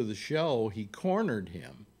after the show, he cornered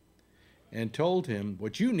him and told him,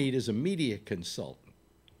 what you need is a media consultant.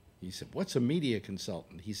 He said, what's a media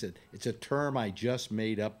consultant? He said, it's a term I just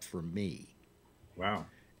made up for me. Wow.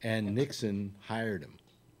 And Nixon hired him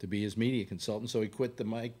to be his media consultant, so he quit the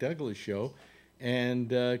Mike Douglas show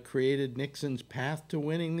and created Nixon's path to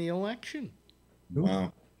winning the election.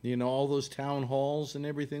 Wow. All those town halls and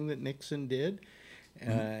everything that Nixon did.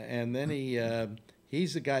 And then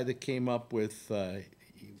he's the guy that came up with,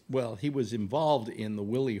 he was involved in the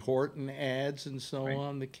Willie Horton ads and so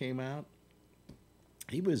on that came out.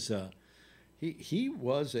 He was he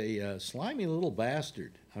was a slimy little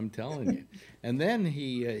bastard, I'm telling you. And then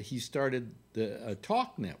he started a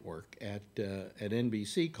talk network at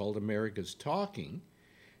NBC called America's Talking,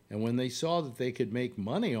 and when they saw that they could make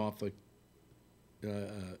money off a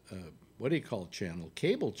what do you call it channel,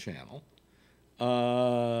 cable channel,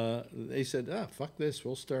 they said, fuck this,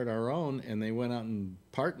 we'll start our own, and they went out and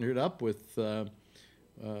partnered up with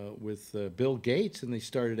Bill Gates, and they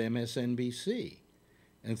started MSNBC.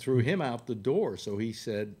 And threw him out the door. So he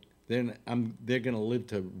said, they're going to live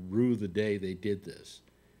to rue the day they did this.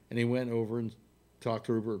 And he went over and talked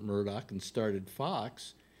to Rupert Murdoch and started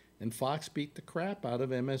Fox. And Fox beat the crap out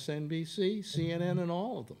of MSNBC, CNN, and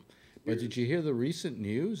all of them. But did you hear the recent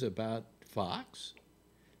news about Fox?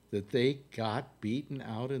 that they got beaten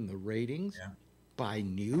out in the ratings by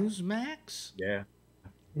Newsmax? Yeah.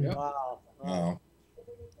 Yep. Wow. Wow.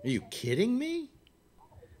 Are you kidding me?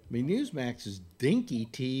 I mean, Newsmax is dinky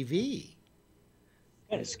TV.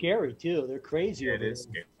 Kind of scary too. They're crazy It over is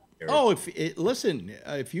there. scary. Oh, listen,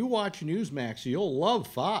 if you watch Newsmax, you'll love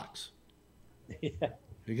Fox Yeah.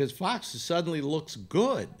 because Fox suddenly looks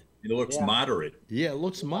good. It looks Yeah. moderate. Yeah, it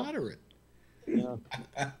looks moderate. Yeah.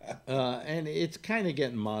 And it's kind of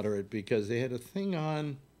getting moderate because they had a thing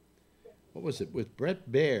on, what was it, with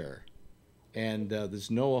Brett Baer and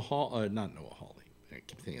this Noah Hall, not Noah Hawley. I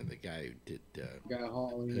keep thinking of the guy who did, Guy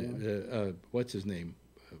Hawley. what's his name?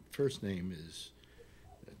 First name is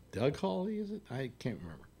Doug Hawley, is it? I can't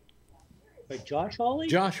remember. Like Josh Hawley?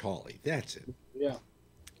 Josh Hawley, that's it. Yeah.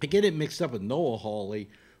 I get it mixed up with Noah Hawley,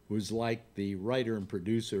 who's like the writer and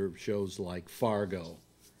producer of shows like Fargo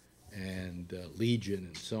and Legion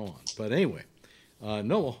and so on. But anyway,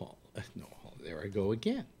 Noah Hawley, there I go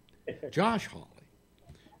again. Josh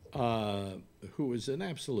Hawley, who is an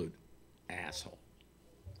absolute asshole.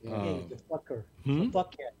 Yeah, he's a fucker. Hmm? A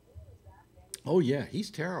fuckhead. Oh, yeah, he's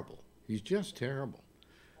terrible. He's just terrible.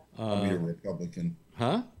 Probably a Republican.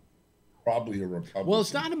 Huh? Probably a Republican. Well,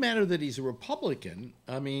 it's not a matter that he's a Republican.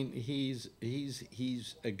 I mean, he's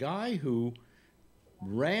a guy who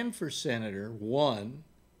ran for senator, won,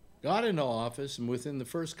 got into office, and within the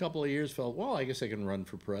first couple of years felt, well, I guess I can run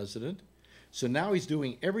for president. So now he's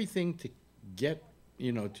doing everything to get,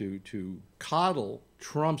 to coddle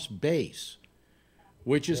Trump's base,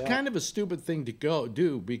 which is kind of a stupid thing to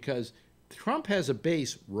do because Trump has a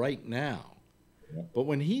base right now. But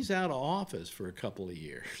when he's out of office for a couple of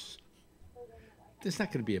years, there's not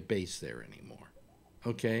going to be a base there anymore.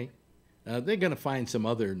 Okay? They're going to find some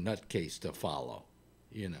other nutcase to follow,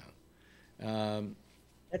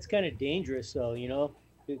 That's kind of dangerous, though.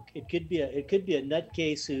 It could be a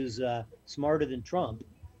nutcase who's smarter than Trump.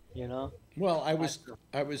 Well, I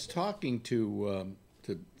was talking to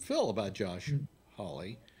Phil about Josh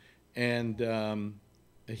Hawley, and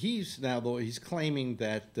he's claiming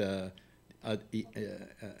that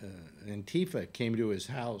Antifa came to his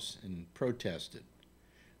house and protested.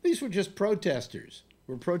 These were just protesters.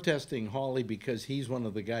 We're protesting Hawley because he's one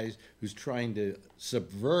of the guys who's trying to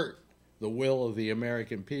subvert the will of the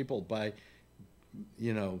American people by,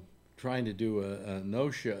 trying to do a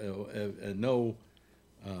no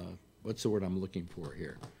what's the word I'm looking for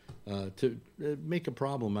here? To make a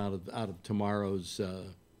problem out of tomorrow's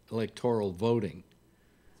electoral voting,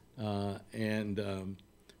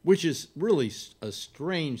 which is really a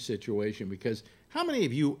strange situation because how many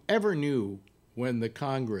of you ever knew when the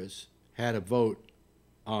Congress had a vote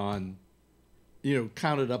on,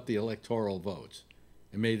 counted up the electoral votes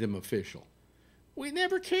and made them official? We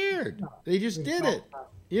never cared. They just did it,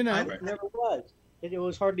 It never was. It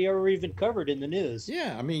was hardly ever even covered in the news.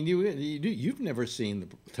 Yeah, I mean, you've never seen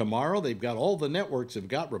tomorrow. They've got all the networks have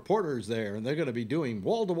got reporters there, and they're going to be doing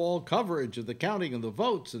wall-to-wall coverage of the counting of the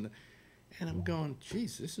votes, and I'm going,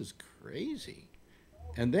 geez, this is crazy.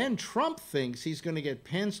 And then Trump thinks he's going to get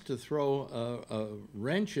Pence to throw a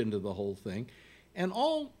wrench into the whole thing, and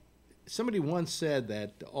somebody once said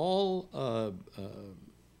that all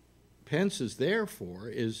Pence is there for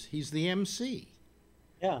is he's the MC.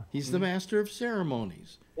 Yeah. He's the master of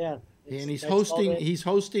ceremonies. Yeah. And he's hosting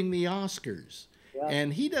the Oscars. Yeah.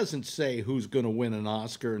 And he doesn't say who's going to win an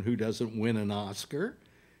Oscar and who doesn't win an Oscar.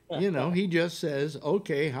 He just says,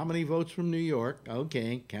 okay, how many votes from New York?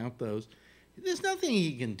 Okay, count those. There's nothing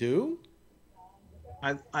he can do.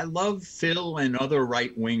 I love Phil and other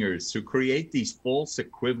right-wingers who create these false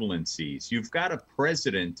equivalencies. You've got a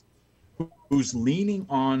president who's leaning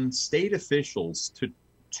on state officials to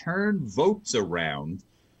turn votes around,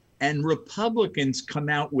 and Republicans come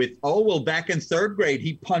out with, oh, well, back in third grade,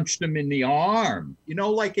 he punched him in the arm.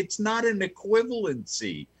 Like it's not an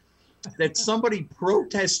equivalency that somebody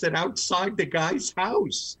protested outside the guy's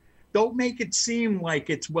house. Don't make it seem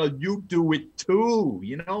like it's, well, you do it too.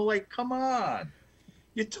 Like, come on.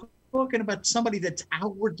 You're talking about somebody that's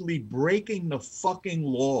outwardly breaking the fucking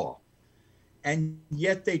law. And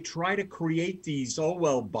yet they try to create these, oh,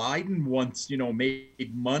 well, Biden once,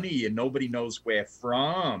 made money and nobody knows where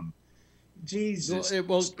from. Jesus.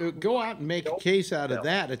 Well, go out and make a case out of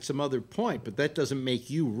that at some other point, but that doesn't make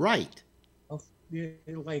you right.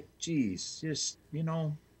 Like, geez, just,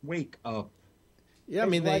 wake up. Yeah, I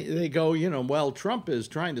mean, they go, well, Trump is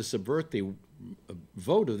trying to subvert the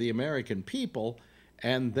vote of the American people,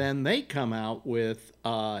 and then they come out with,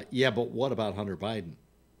 yeah, but what about Hunter Biden?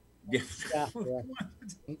 Yeah.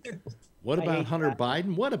 What about Hunter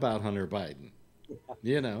Biden? What about Hunter Biden?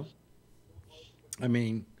 I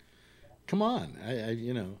mean, Come on.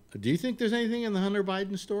 Do you think there's anything in the Hunter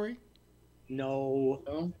Biden story? No,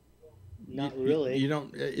 No? not really. You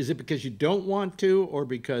don't. Is it because you don't want to, or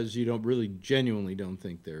because you don't really genuinely don't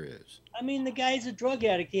think there is? I mean, the guy's a drug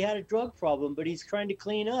addict. He had a drug problem, but he's trying to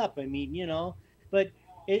clean up. I mean, but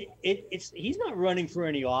he's not running for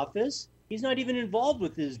any office. He's not even involved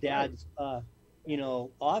with his dad's,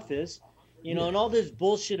 office. And all this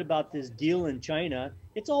bullshit about this deal in China.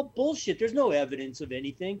 It's all bullshit. There's no evidence of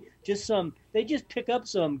anything. They just pick up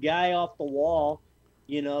some guy off the wall,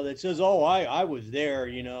 that says, "Oh, I was there,"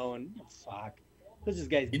 and fuck. Because this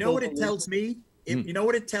guy's. You know what it tells me? You know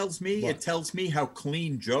what it tells me? What? It tells me how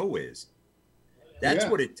clean Joe is. That's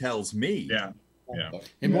what it tells me. Yeah.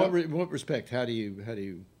 In what respect? How do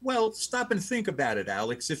you? Well, stop and think about it,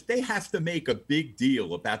 Alex. If they have to make a big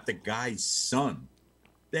deal about the guy's son,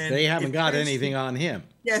 then They haven't got anything on him.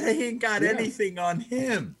 Yeah, they ain't got anything on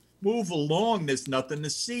him. Move along. There's nothing to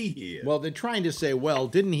see here. Well, they're trying to say, well,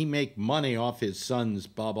 didn't he make money off his son's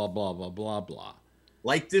blah blah blah blah blah blah?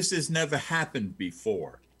 Like this has never happened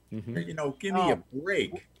before. Mm-hmm. Give me a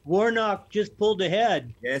break. Warnock just pulled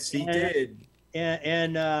ahead. Yes, he did.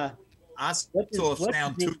 And Ossoff's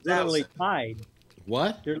down 2,000. literally tied.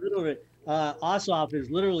 What? They're literally Ossoff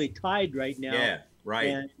is literally tied right now. Yeah,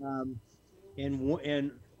 right. And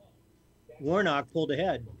Warnock pulled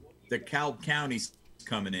ahead. DeKalb County's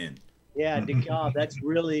coming in. Yeah, DeKalb. That's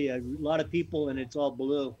really a lot of people, and it's all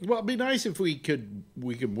blue. Well, it'd be nice if we could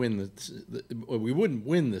win we wouldn't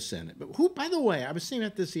win the Senate. But who? By the way, I was saying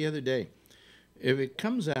at this the other day. If it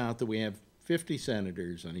comes out that we have 50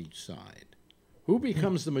 senators on each side, who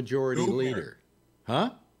becomes the majority leader?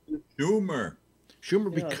 Huh? Schumer.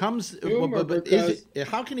 Schumer becomes.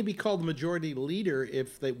 How can he be called the majority leader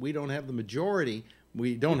if we don't have the majority?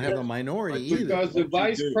 We don't have a minority either. Because the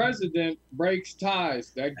vice president breaks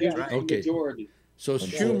ties. That gives us the majority. So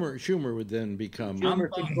Schumer would then become.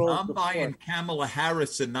 I'm buying Kamala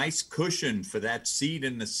Harris a nice cushion for that seat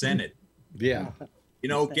in the Senate. Yeah.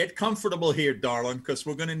 Get comfortable here, darling, because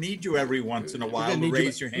we're going to need you every once in a while to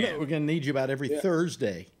raise your hand. We're going to need you about every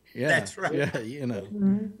Thursday. Yeah, that's right.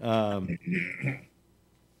 Yeah,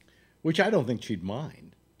 which I don't think she'd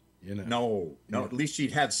mind. No. At least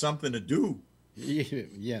she'd have something to do.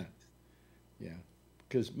 Yeah.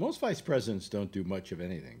 Because most vice presidents don't do much of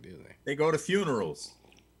anything, do they? They go to funerals.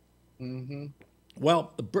 Mm-hmm.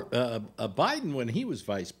 Well, Biden, when he was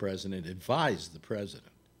vice president, advised the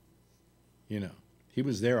president. He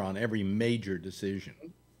was there on every major decision.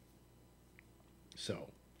 So,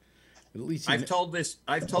 at least I've told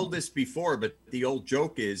this before, but the old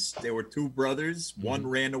joke is there were two brothers. One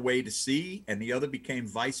ran away to sea, and the other became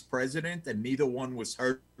vice president, and neither one was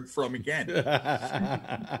heard from again.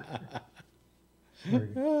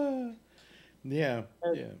 Yeah.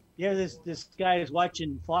 This guy is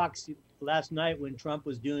watching Fox last night when Trump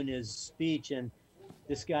was doing his speech, and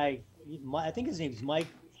this guy, I think his name's Mike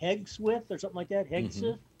Hegswith or something like that.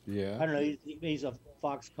 Hegswith. Yeah. I don't know. He's a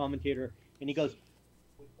Fox commentator, and he goes,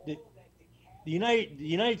 "The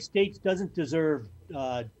United States doesn't deserve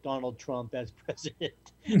Donald Trump as president."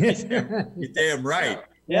 You're damn right.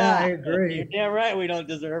 Yeah, I agree. You're damn right. We don't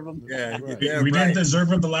deserve him. Yeah, we didn't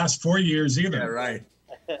deserve him the last 4 years either. Yeah, right.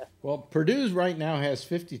 Well, Purdue's right now has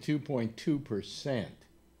 52.2%,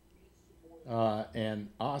 and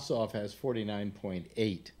Ossoff has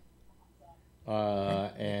 49.8%.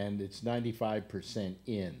 And it's 95%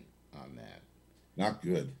 in on that. Not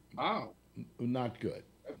good. Wow. Not good.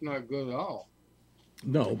 That's not good at all.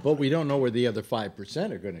 No, but we don't know where the other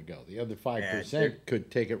 5% are going to go. The other 5% could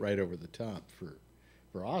take it right over the top for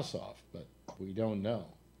Ossoff, but we don't know.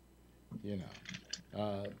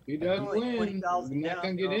 He doesn't win. We're not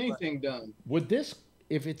going to get anything done. Would this,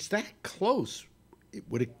 if it's that close,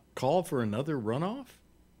 would it call for another runoff?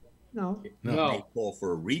 No. They call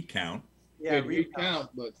for a recount. Yeah, recount,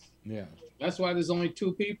 but that's why there's only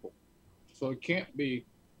two people. So it can't be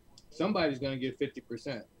somebody's going to get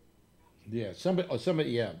 50%. Yeah, somebody.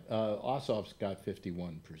 Ossoff's got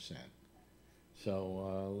 51%.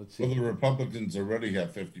 So let's see. Well, the Republicans already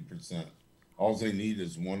have 50%. All they need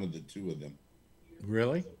is one of the two of them.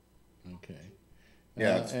 Really? Okay.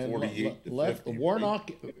 Yeah, it's 48 to 50.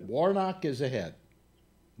 Warnock is ahead.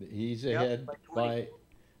 He's ahead by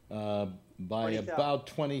about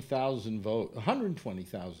 20,000 votes,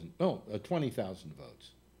 120,000. No, 20,000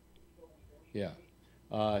 votes. Yeah.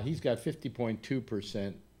 He's got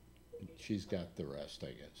 50.2%. She's got the rest, I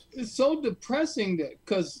guess. It's so depressing that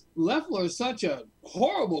because Loeffler is such a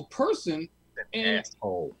horrible person, and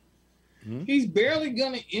asshole. He's barely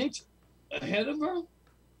going to inch ahead of her.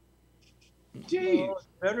 Jeez. Well,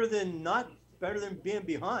 better than being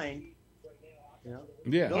behind.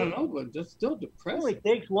 Yeah. I don't know, but that's still It only depressing.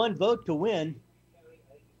 takes one vote to win.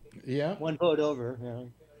 Yeah. One vote over.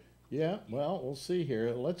 Yeah. Well, we'll see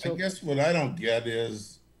here. Let's I hope. guess what I don't get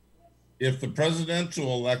is if the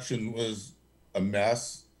presidential election was a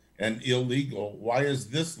mess and illegal, why is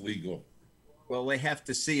this legal? Well, they have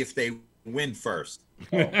to see if they win first.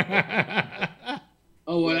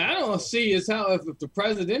 Oh, what I don't see is how if the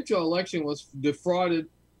presidential election was defrauded,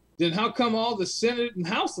 then how come all the Senate and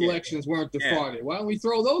House elections weren't defrauded? Why don't we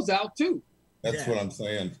throw those out too? That's what I'm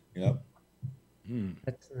saying. Yep.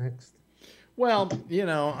 That's next. Well,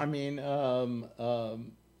 I mean,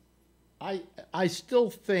 I still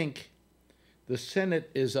think the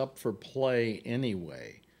Senate is up for play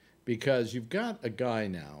anyway, because you've got a guy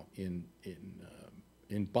now in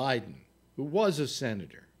Biden who was a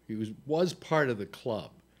senator. He was part of the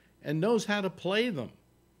club and knows how to play them.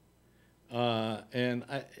 And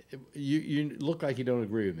you look like you don't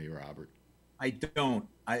agree with me, Robert. I don't.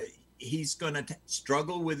 He's going to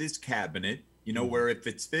struggle with his cabinet, where if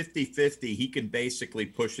it's 50-50, he can basically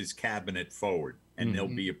push his cabinet forward and they'll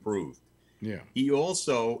be approved. Yeah. He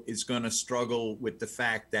also is going to struggle with the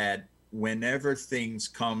fact that whenever things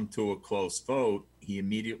come to a close vote, he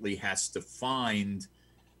immediately has to find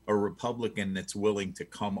a Republican that's willing to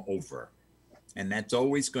come over. And that's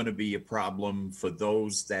always going to be a problem for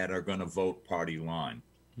those that are going to vote party line.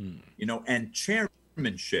 And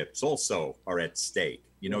chairmanships also are at stake.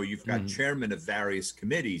 You've got chairmen of various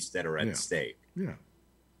committees that are at stake. Yeah.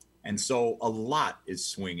 And so a lot is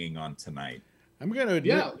swinging on tonight. I'm going to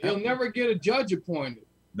admit. Yeah, he'll never get a judge appointed.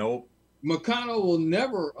 Nope. McConnell will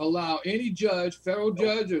never allow any judge, federal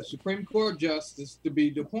judge or Supreme Court justice to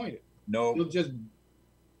be appointed. No. He'll just.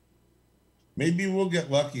 Maybe we'll get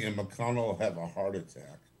lucky and McConnell will have a heart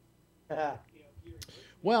attack.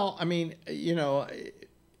 Well, I mean,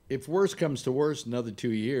 if worse comes to worse, another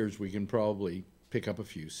 2 years, we can probably pick up a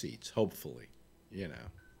few seats, hopefully,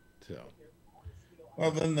 so.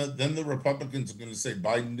 Well, then the Republicans are going to say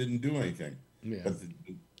Biden didn't do anything. Yeah. But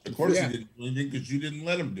of course he didn't do anything because you didn't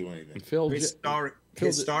let him do anything.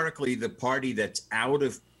 Historically, the party that's out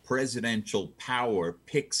of presidential power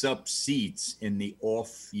picks up seats in the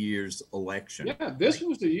off year's election. Yeah, this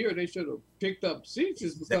was the year they should have picked up seats,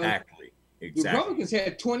 is because Exactly. the Republicans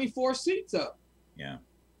had 24 seats up. Yeah.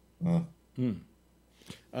 I'm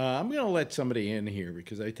going to let somebody in here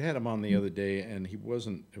because I had him on the other day and he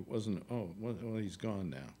wasn't. Oh, well, he's gone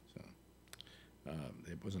now, so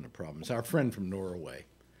it wasn't a problem. It's our friend from Norway.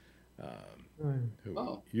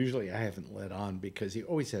 Who usually I haven't let on because he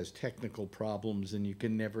always has technical problems and you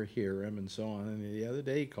can never hear him and so on. And the other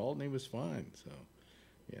day he called and he was fine. So,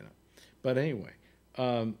 But anyway,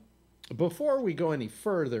 before we go any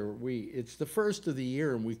further, it's the first of the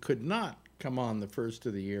year and we could not come on the first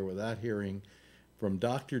of the year without hearing from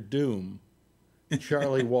Dr. Doom,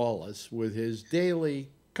 Charlie Wallace, with his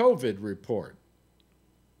daily COVID report.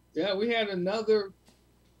 Yeah, we had another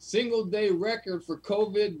single-day record for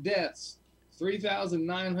COVID deaths,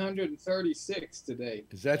 3,936 today.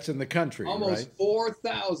 That's in the country, almost right?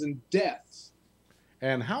 4,000 deaths.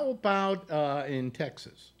 And how about in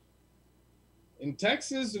Texas? In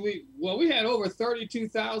Texas, we had over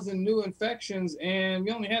 32,000 new infections, and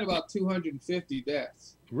we only had about 250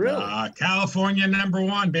 deaths. Really? California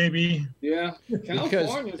 #1, baby. Yeah,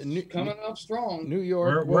 California's coming up strong. New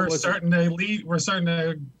York, we're starting to lead. We're starting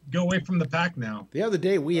to go away from the pack now. The other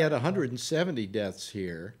day we had 170 deaths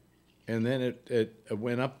here, and then it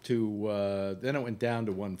went up to then it went down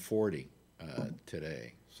to 140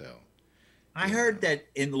 today. So I heard that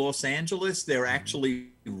in Los Angeles they're actually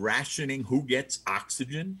rationing who gets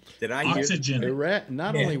oxygen. Did I hear? They're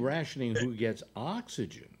not only rationing who gets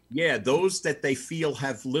oxygen. Yeah, those that they feel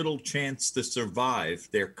have little chance to survive,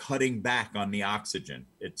 they're cutting back on the oxygen.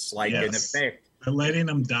 It's like in effect. They're letting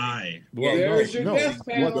them die. Well,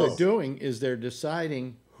 what they're doing is they're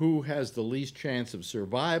deciding who has the least chance of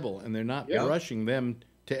survival, and they're not rushing them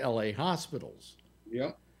to LA hospitals.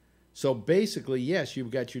 Yep. So basically, yes,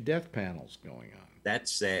 you've got your death panels going on.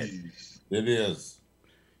 That's sad. It is.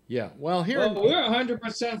 Yeah. Well, we're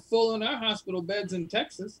 100% full in our hospital beds in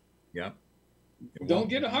Texas. Yep. Don't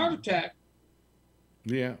get a heart attack.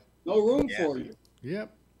 Yeah. No room for you.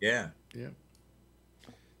 Yep. Yeah. Yep.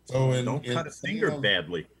 So don't cut a finger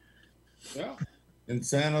badly. Yeah. In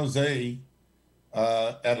San Jose,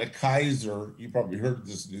 at a Kaiser, you probably heard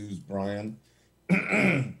this news, Brian,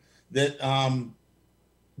 that one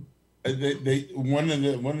of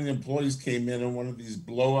the employees came in one of these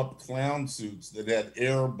blow up clown suits that had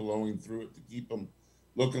air blowing through it to keep him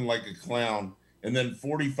looking like a clown. And then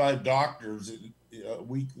 45 doctors a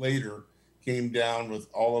week later came down with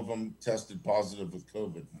all of them tested positive with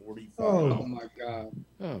COVID. 45. Oh my God.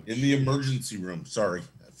 Oh, In the emergency room. Sorry.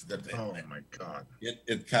 I forgot that. Oh my God.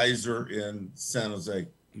 At Kaiser in San Jose.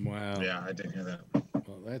 wow. Yeah, I didn't hear that.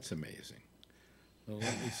 Well, that's amazing. Well,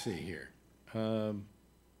 let me see here.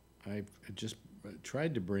 I just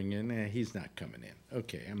tried to bring in. He's not coming in.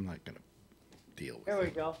 Okay, I'm not going to deal with Here we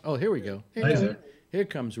it. go. Oh, here we go. Hi there. Here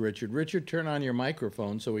comes Richard. Richard, turn on your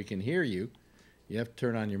microphone so we can hear you. You have to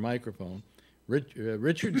turn on your microphone.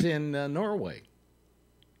 Richard's in Norway.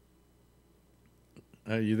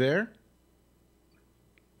 Are you there?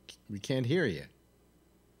 We can't hear you.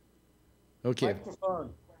 Okay.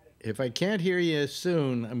 Microphone. If I can't hear you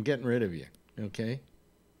soon, I'm getting rid of you. Okay.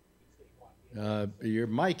 Your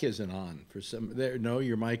mic isn't on for some. There, no,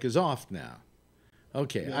 your mic is off now.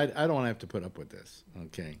 Okay, Yeah. I don't have to put up with this.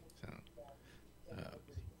 Okay, so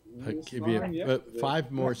I'll It's give fine, you yeah.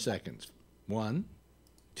 5 more seconds. 1,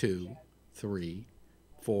 2, 3,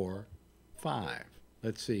 4, 5.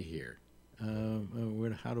 Let's see here.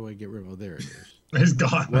 How do I get rid of? Oh, there it is. He's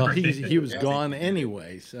gone. Well, he was gone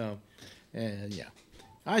anyway, so yeah.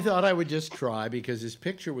 I thought I would just try because his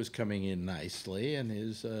picture was coming in nicely and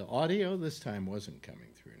his audio this time wasn't coming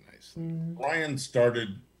through nicely. Brian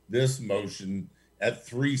started this motion at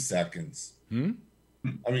 3 seconds.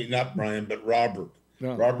 I mean, not Brian, but Robert.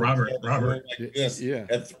 No. Robert. Robert. Like this Yeah.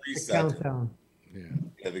 at 3 The seconds. countdown. Yeah.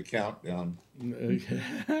 Yeah, the countdown. Okay.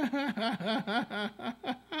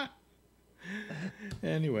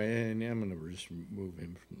 Anyway, and I'm going to just remove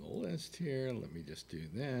him from the list here. Let me just do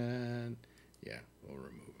that. Yeah, we'll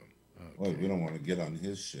remove him. Well, we don't want to get on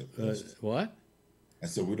his shit list. What? I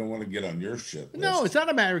said we don't want to get on your shit list. No, it's not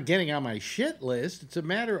a matter of getting on my shit list. It's a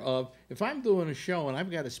matter of if I'm doing a show and I've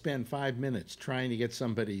got to spend 5 minutes trying to get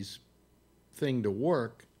somebody's thing to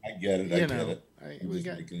work. I get it. I You get know, it. I'm we just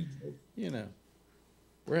got, making a joke. you know,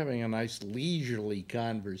 we're having a nice leisurely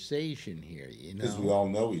conversation here. You know, Because we all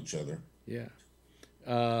know each other. yeah.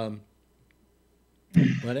 But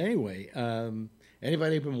anyway,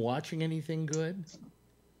 anybody been watching anything good?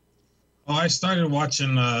 Oh, I started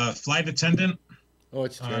watching Flight Attendant Oh,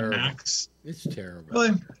 it's on terrible. Max. It's terrible.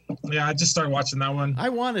 Really? Yeah, I just started watching that one. I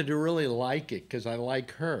wanted to really like it because I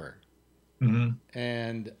like her, hmm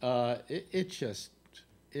and it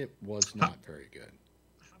was not very good.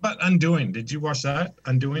 How about Undoing? Did you watch that?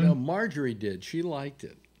 Undoing? No, Marjorie did. She liked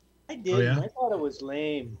it. I did. Oh, yeah? I thought it was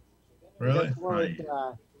lame. Really? That's one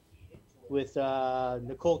with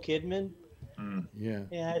Nicole Kidman. Mm. Yeah.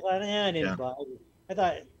 Yeah, I thought, I didn't Yeah. buy it. I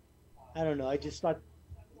thought, I don't know. I just thought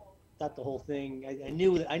the whole thing. I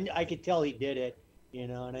knew I could tell he did it, you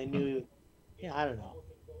know, and I knew. Yeah, I don't know.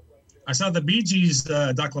 I saw the Bee Gees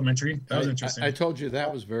documentary. That was interesting. I told you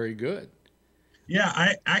that was very good. Yeah,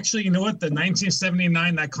 I actually, you know what? The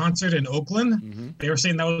 1979 that concert in Oakland, they were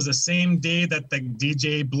saying that was the same day that the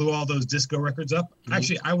DJ blew all those disco records up.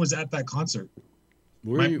 Actually, I was at that concert.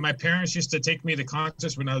 My parents used to take me to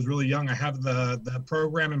concerts when I was really young. I have the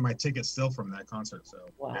program and my ticket still from that concert. So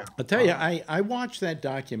Wow. yeah. I'll tell you, I watched that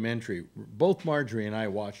documentary. Both Marjorie and I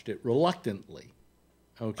watched it reluctantly.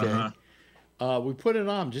 Okay. We put it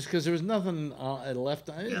on just because there was nothing left.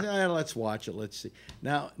 Let's watch it. Let's see.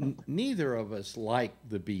 Now, neither of us liked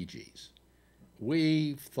the Bee Gees.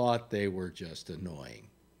 We thought they were just annoying.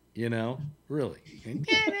 You know? Really.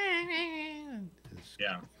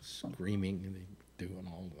 Yeah. Screaming and doing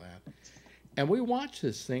all of that. And we watched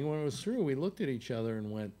this thing when it was through. We looked at each other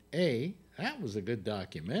and went, A, that was a good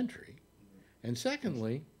documentary. And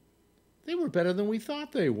secondly, they were better than we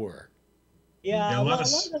thought they were. Yeah, Yeah,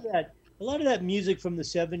 a lot of that music from the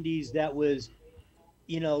 70s that was,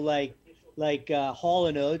 you know, like Hall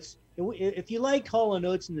 & Oates. If you like Hall &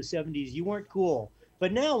 Oates in the 70s, you weren't cool.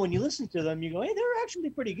 But now when you listen to them, you go, hey, they were actually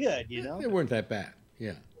pretty good, you know? They weren't that bad.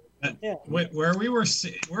 Yeah. Yeah. Where we were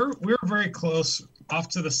very close off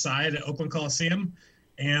to the side at Oakland Coliseum,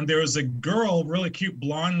 and there was a girl, really cute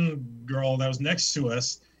blonde girl that was next to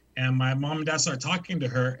us, and my mom and dad started talking to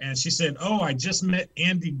her, and she said, "Oh, I just met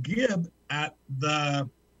Andy Gibb at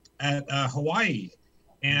Hawaii,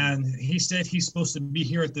 and he said he's supposed to be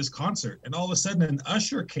here at this concert." And all of a sudden, an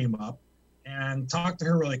usher came up and talked to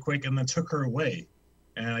her really quick, and then took her away,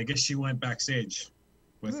 and I guess she went backstage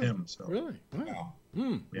with him. So Really? Wow.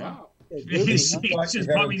 yeah. Wow. She's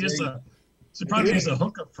probably just a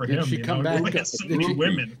hookup for Did him. she you come know? back? Really has some good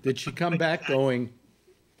women. Did she come back going?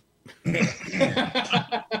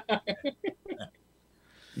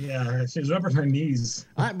 Yeah, she was rubbing her knees.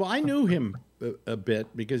 I knew him a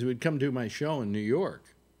bit because he would come do my show in New York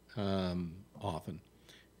often,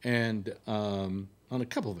 and on a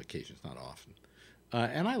couple of occasions, not often.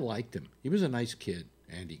 And I liked him. He was a nice kid,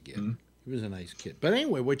 Andy Gibb. He was a nice kid. But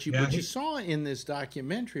anyway, what you saw in this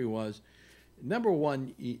documentary was, number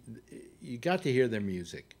one, you got to hear their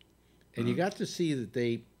music, and you got to see that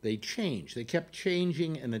they changed. They kept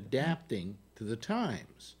changing and adapting to the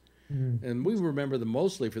times. And we remember them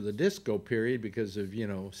mostly for the disco period because of,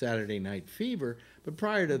 Saturday Night Fever. But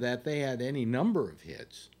prior to that, they had any number of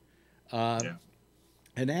hits.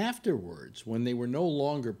 And afterwards, when they were no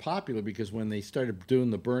longer popular, because when they started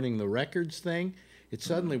doing the burning the records thing, it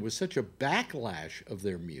suddenly was such a backlash of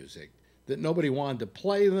their music that nobody wanted to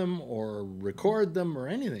play them or record them or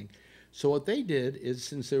anything. So what they did is,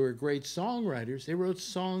 since they were great songwriters, they wrote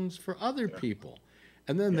songs for other people.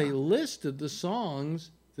 And then they listed the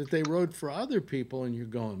songs that they wrote for other people, and you're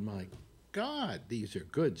going, my God, these are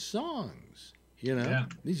good songs.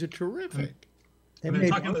 These are terrific. They're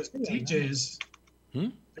talking to the DJs. They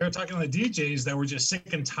were talking to the DJs that were just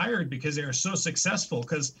sick and tired because they were so successful.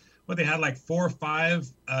 Because they had like 4 or 5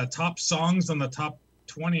 top songs on the top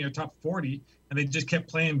 20 or top 40, and they just kept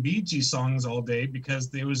playing Bee Gees songs all day because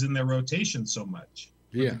it was in their rotation so much.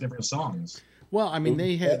 The different songs. Well, I mean,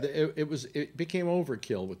 they had it became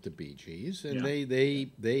overkill with the Bee Gees, and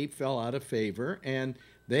they fell out of favor, and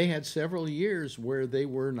they had several years where they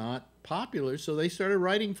were not popular, so they started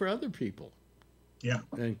writing for other people. Yeah.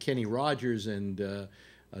 And Kenny Rogers and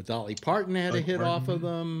Dolly Parton had a hit off of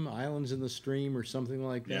them, Islands in the Stream or something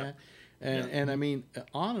like that. And I mean,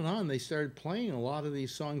 on and on, they started playing a lot of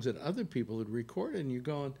these songs that other people had recorded, and you're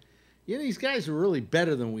going, these guys are really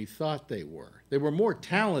better than we thought they were. They were more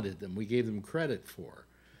talented than we gave them credit for.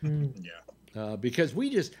 Because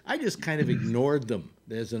I just kind of ignored them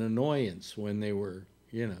as an annoyance when they were,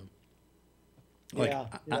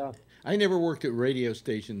 I never worked at radio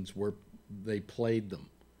stations where they played them.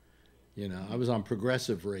 I was on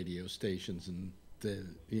progressive radio stations, and the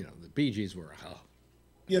Bee Gees were,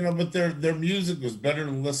 but their music was better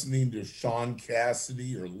than listening to Sean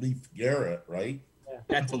Cassidy or Leif Garrett, right?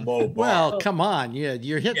 That's a low bar. Well, come on.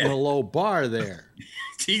 You're hitting a low bar there.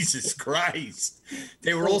 Jesus Christ.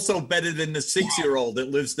 They were also better than the 6-year-old that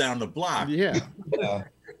lives down the block. Yeah.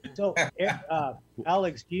 So,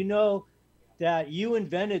 Alex, do you know that you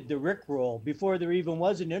invented the Rickroll before there even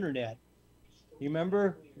was an internet? You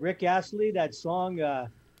remember Rick Astley, that song?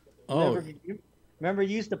 Remember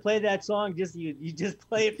you used to play that song, you just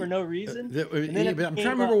play it for no reason? I'm trying to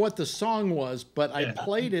remember what the song was, but I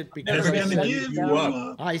played it because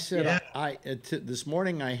I said this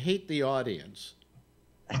morning I hate the audience.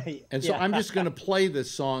 And so I'm just going to play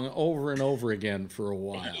this song over and over again for a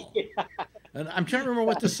while. And I'm trying to remember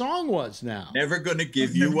what the song was now. Never going to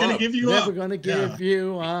give you up. Never going to give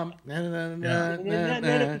you up. And then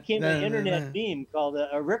it became an internet theme called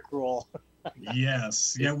a Rickroll.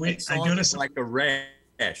 Yes. Yeah, I noticed like a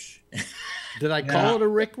rash. Did I call it a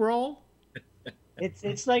Rickroll?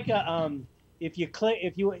 It's like a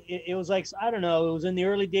it was like, I don't know, it was in the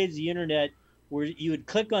early days of the internet where you would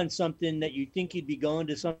click on something that you think you'd be going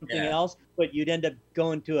to something else, but you'd end up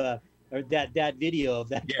going to that video of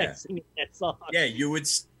that guy singing that song. Yeah, you would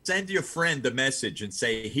send your friend a message and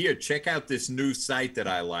say, here, check out this new site that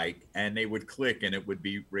I like, and they would click and it would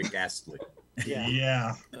be Rick Astley.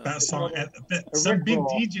 Yeah, that song. Some big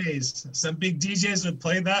DJs would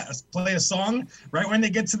play a song right when they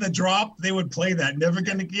get to the drop. They would play that. Never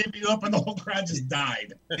gonna give you up, and the whole crowd just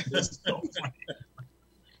died. It's so funny.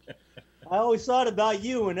 I always thought about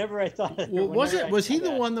you whenever I thought. Was he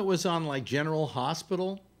the one that was on like General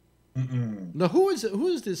Hospital? No, who is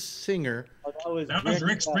this singer? That was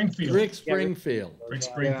Rick Springfield. Rick Springfield.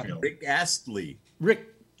 Rick Astley.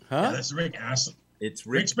 That's Rick Astley. It's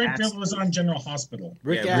Rick Springfield Astley. Was on General Hospital.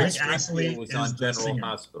 Rick Astley was on General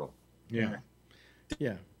Hospital. Yeah.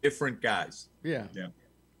 Different guys. Yeah.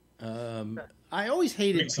 I always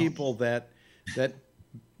hated people that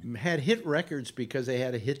had hit records because they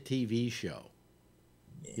had a hit TV show.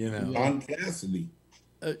 Sean Cassidy.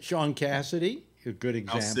 Sean Cassidy, a good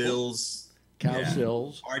example. Cal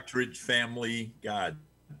Sills. Partridge Family. God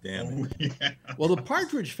damn it. Well, the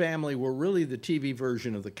Partridge Family were really the TV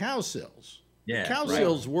version of the Cowsills. Yeah, the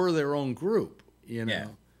Cowsills were their own group, Yeah,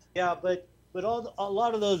 but a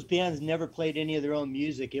lot of those bands never played any of their own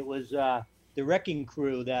music. It was the Wrecking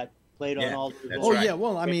Crew that played on all those. Yeah,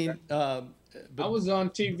 well, I mean... I was on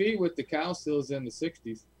TV with the Cowsills in the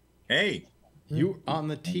 60s. Hey. You on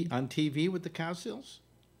TV with the Cowsills?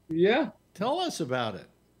 Yeah. Tell us about it.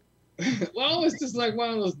 Well, it's just like one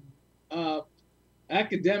of those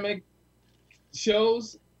academic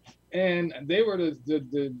shows, and they were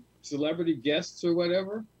the celebrity guests or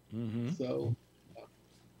whatever. So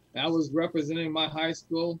I was representing my high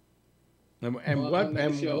school. How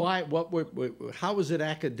was it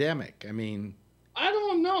academic? I mean, I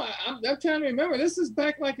don't know. I'm trying to remember. This is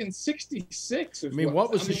back like in '66. I mean,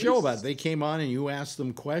 what was the show about? They came on and you asked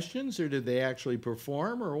them questions, or did they actually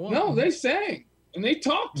perform, or what? No, they sang and they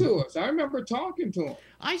talked to us. I remember talking to them.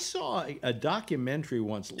 I saw a documentary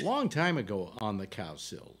once, a long time ago, on the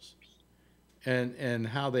Cowsills, and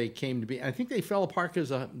how they came to be. I think they fell apart because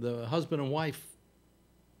the husband and wife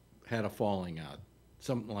had a falling out,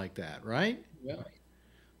 something like that, right? Yeah.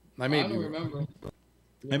 I don't remember.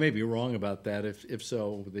 I may be wrong about that. If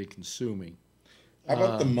so, they consuming. How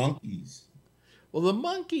about the Monkees? Well, the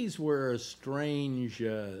Monkees were a strange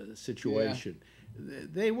situation. Yeah.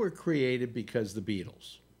 They were created because the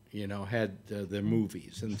Beatles, had their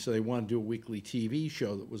movies, and so they wanted to do a weekly TV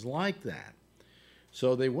show that was like that.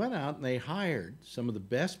 So they went out and they hired some of the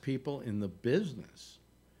best people in the business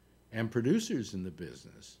and producers in the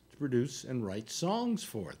business to produce and write songs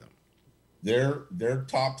for them. Their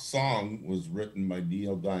top song was written by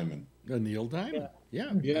Neil Diamond. Neil Diamond,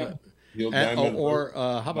 yeah. Neil Diamond. Or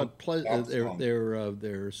how about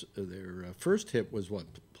their first hit was what?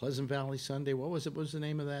 Pleasant Valley Sunday. What was it? What was the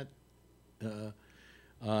name of that? I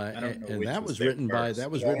don't know. And that was written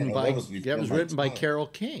by Carole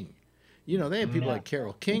King. They had people like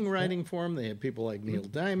Carole King writing for him. They had people like Neil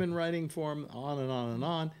Diamond writing for him. On and on and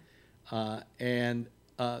on. And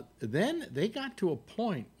then they got to a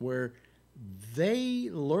point where they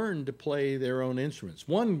learned to play their own instruments.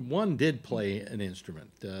 One did play an instrument.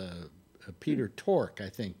 Peter Tork, I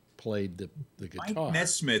think, played the guitar. Mike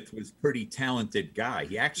Nesmith was a pretty talented guy.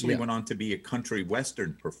 He actually went on to be a country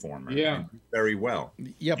western performer. Yeah, very well.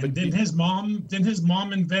 Yeah, but didn't his mom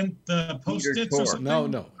invent the Post-its or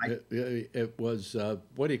something? No. It was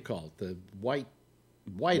what do you call it? The whiteout.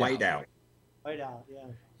 Whiteout,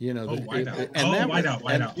 yeah.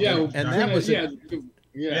 Whiteout. Yeah, and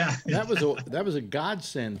that was that was a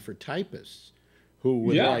godsend for typists who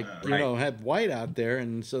would have white out there,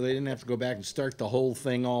 and so they didn't have to go back and start the whole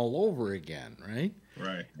thing all over again, right?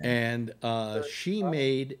 Right. And she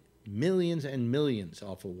made millions and millions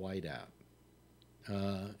off of whiteout,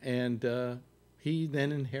 and he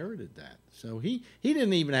then inherited that. So he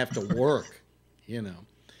didn't even have to work,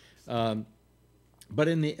 But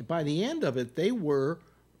by the end of it, they were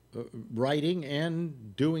writing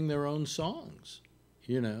and doing their own songs.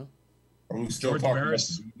 Are we still George talking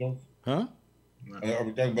Barris. about the Beatles? Huh? Are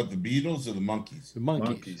we talking about the Beatles or the Monkees? The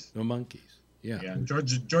Monkees. Yeah. Yeah.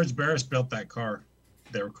 George Barris built that car.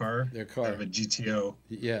 Their car. Their car. Out of a GTO.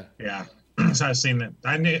 Yeah. Yeah. So I've seen that.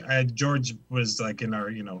 I knew George was like in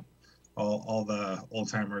our, all the old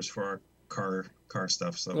timers for our car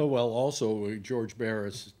stuff. So. Oh well. Also, George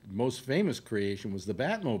Barris' most famous creation was the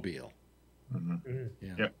Batmobile. Mm-hmm.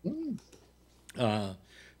 Yeah. Yep.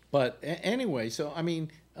 But anyway, so I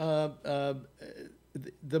mean, the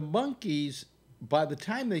Monkees, by the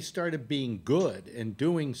time they started being good and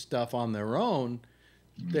doing stuff on their own,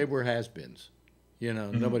 they were has-beens.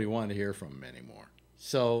 Nobody wanted to hear from them anymore.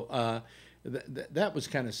 So that was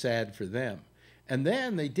kind of sad for them. And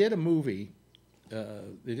then they did a movie.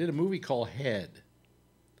 They did a movie called Head.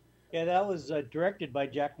 Yeah, that was directed by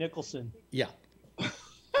Jack Nicholson. Yeah.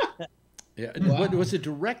 Yeah. Wow. Was it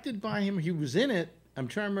directed by him? He was in it. I'm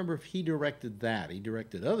trying to remember if he directed that. He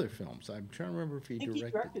directed other films. I'm trying to remember if he directed.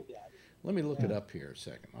 He directed that. Let me look it up here a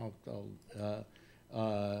second.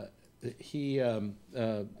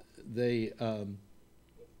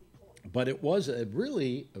 But it was a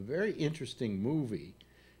very interesting movie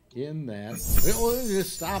in that.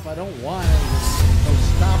 Just stop. I don't want it.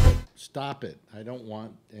 Oh, stop it. Stop it. I don't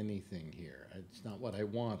want anything here. It's not what I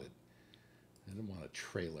wanted. I didn't want a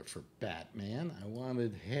trailer for Batman. I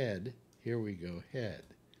wanted Head. Here we go, Head.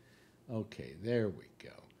 Okay, there we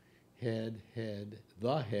go. Head,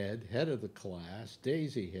 the head of the class,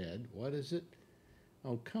 Daisy Head. What is it?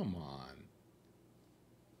 Oh, come on.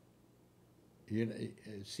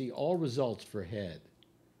 See, all results for Head.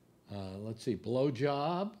 Let's see,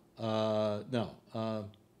 blowjob. No.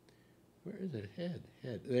 Where is it? Head.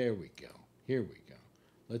 There we go. Here we go.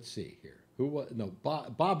 Let's see here. Who was? No,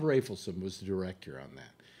 Bob Rafelson was the director on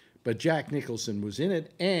that. But Jack Nicholson was in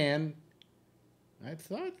it, and I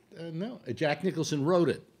thought, no, Jack Nicholson wrote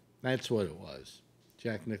it. That's what it was.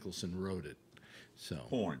 Jack Nicholson wrote it. So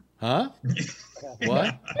Porn. Huh?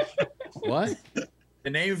 What? What? The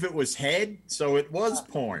name of it was Head, so it was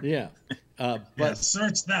porn. Yeah. But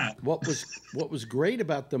search that. What was great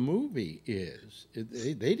about the movie is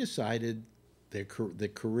they decided the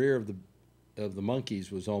career of the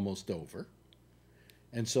Monkees was almost over.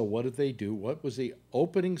 And so what did they do? What was the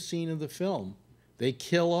opening scene of the film? They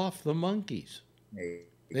kill off the Monkees.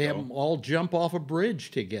 They have them all jump off a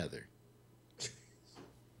bridge together.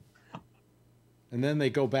 And then they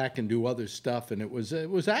go back and do other stuff, and it was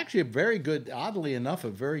actually a very good, oddly enough, a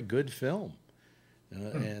very good film.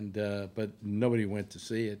 But nobody went to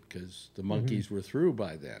see it because the monkeys were through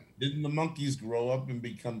by then. Didn't the monkeys grow up and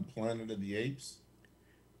become Planet of the Apes?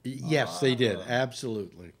 Yes, they did.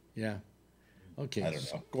 Absolutely. Yeah. Okay. I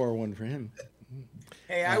don't know. Score one for him.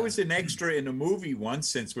 Hey, I was an extra in a movie once,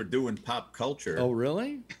 since we're doing pop culture. Oh,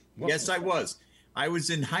 really? Yes, I was. I was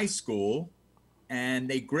in high school, and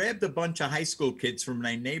they grabbed a bunch of high school kids from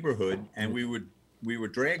my neighborhood, and we were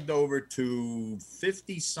dragged over to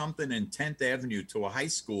 50-something and 10th Avenue to a high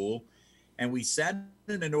school, and we sat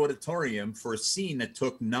in an auditorium for a scene that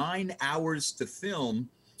took 9 hours to film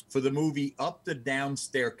for the movie Up the Down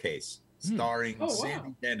Staircase, starring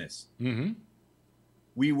Sandy Dennis. Mm-hmm.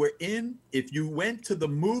 We were in, if you went to the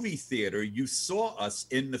movie theater, you saw us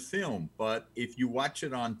in the film, but if you watch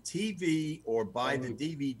it on TV or buy the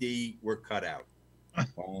DVD, we're cut out.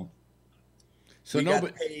 So we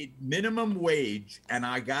got paid minimum wage, and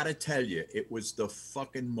I gotta tell you, it was the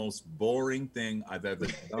fucking most boring thing I've ever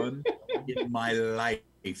done in my life.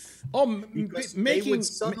 Because they would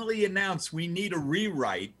suddenly announce we need a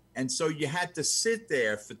rewrite, and so you had to sit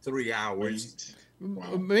there for 3 hours.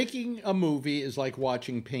 Wow. Making a movie is like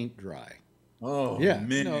watching paint dry. Oh, yeah,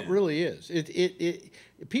 man. No, it really is.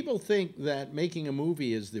 People think that making a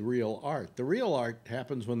movie is the real art. The real art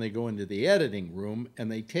happens when they go into the editing room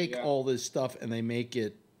and they take all this stuff and they make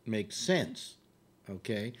it make sense.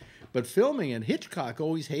 Okay, but filming, and Hitchcock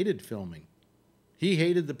always hated filming. He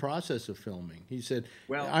hated the process of filming. He said,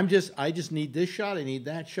 "Well, I just need this shot. I need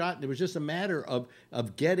that shot." And it was just a matter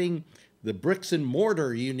of getting the bricks and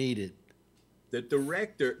mortar you needed. The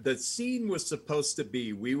director, the scene was supposed to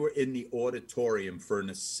be, we were in the auditorium for an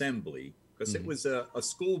assembly, because it was a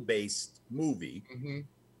school-based movie.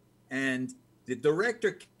 And the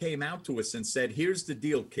director came out to us and said, "Here's the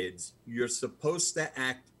deal, kids. You're supposed to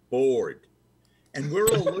act bored." And we're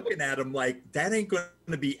all looking at him like, that ain't going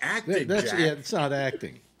to be acting, Jack. Yeah, it's not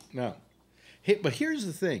acting. No. But here's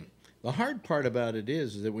the thing. The hard part about it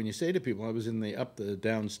is that when you say to people, I was in the up the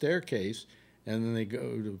down staircase, and then they go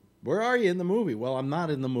to, "Where are you in the movie?" Well, I'm not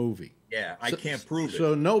in the movie. Yeah, I can't prove it.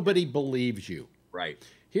 So nobody believes you. Right.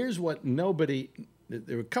 Here's what nobody.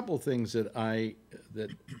 There were a couple of things that I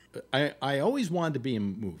always wanted to be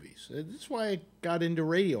in movies. That's why I got into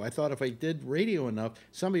radio. I thought if I did radio enough,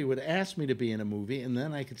 somebody would ask me to be in a movie, and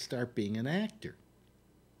then I could start being an actor.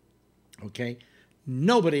 Okay?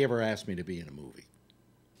 Nobody ever asked me to be in a movie.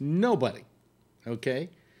 Nobody.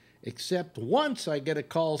 Okay? Except once I get a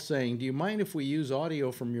call saying, "Do you mind if we use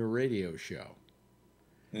audio from your radio show?"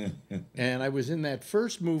 And I was in that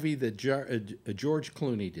first movie that George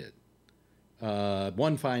Clooney did,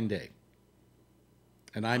 One Fine Day.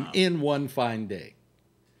 And I'm in One Fine Day.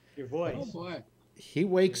 Your voice. Oh, boy. He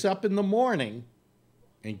wakes up in the morning,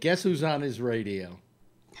 and guess who's on his radio?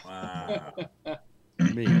 Wow.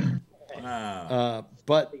 Me. Wow.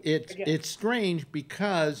 But it's strange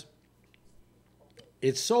because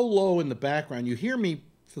it's so low in the background. You hear me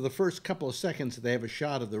for the first couple of seconds that they have a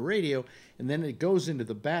shot of the radio, and then it goes into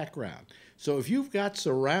the background. So if you've got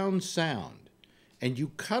surround sound and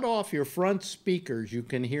you cut off your front speakers, you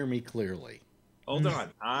can hear me clearly. Hold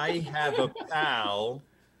on. I have a pal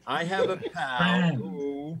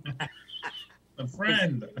who... A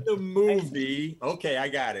friend. The movie. Okay, I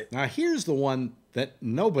got it. Now, here's the one that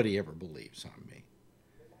nobody ever believes on me.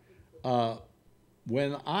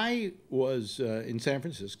 When I was in San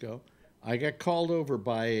Francisco, I got called over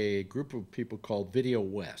by a group of people called Video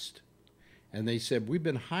West. And they said, "We've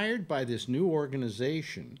been hired by this new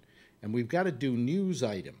organization, and we've got to do news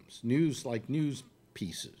items, news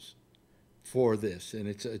pieces for this. And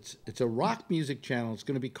it's a rock music channel. It's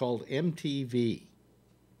going to be called MTV.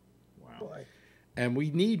 Wow. And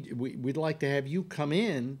we'd like to have you come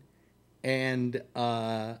in and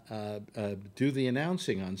do the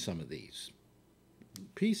announcing on some of these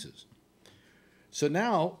pieces." So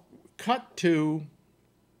now, cut to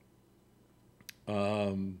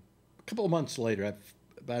a couple of months later,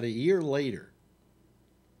 about a year later,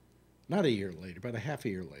 not a year later, about a half a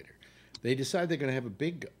year later, they decide they're going to have a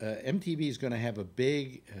big, MTV is going to have a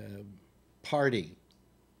big party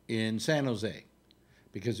in San Jose,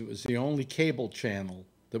 because it was the only cable channel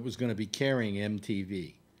that was going to be carrying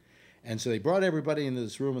MTV. And so they brought everybody into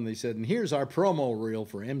this room and they said, "And here's our promo reel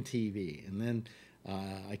for MTV." And then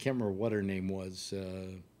I can't remember what her name was,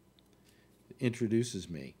 introduces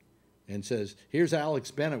me and says, "Here's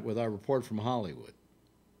Alex Bennett with our report from Hollywood."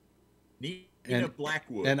 Nina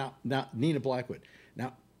Blackwood. And now Nina Blackwood.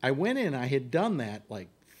 Now, I went in, I had done that like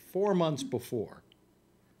 4 months before.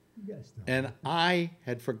 Yes. And I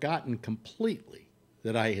had forgotten completely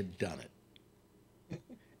that I had done it.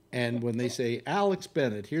 And when they say Alex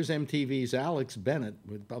Bennett, here's MTV's Alex Bennett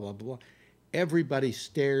with blah, blah, blah, everybody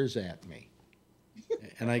stares at me.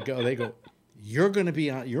 And they go, you're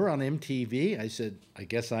on MTV? I said, I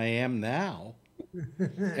guess I am now.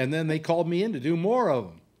 And then they called me in to do more of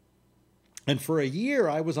them. And for a year,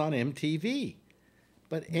 I was on MTV.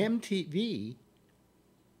 But MTV,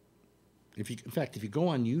 in fact, if you go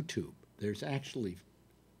on YouTube, there's actually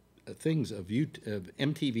things of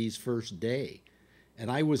MTV's first day.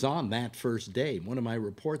 And I was on that first day. One of my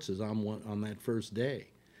reports is on that first day.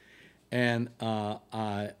 And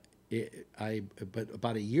but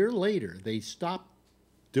about a year later, they stopped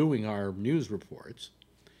doing our news reports.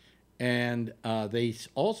 And they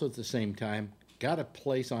also, at the same time, got a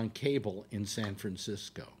place on cable in San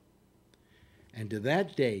Francisco. And to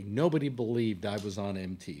that day, nobody believed I was on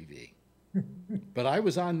MTV. But I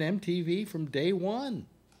was on MTV from day one.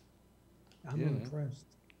 I'm impressed.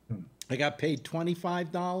 I got paid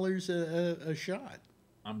 $25 a shot.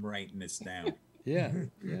 I'm writing this down. Yeah.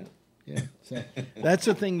 So that's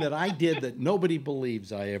the thing that I did that nobody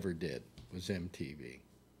believes I ever did, was MTV.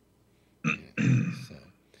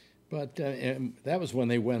 But that was when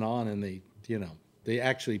they went on and they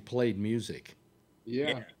actually played music.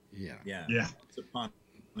 Yeah. It's upon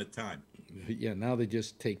the time. Yeah, now they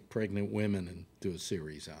just take pregnant women and do a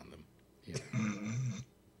series on them.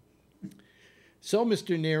 So,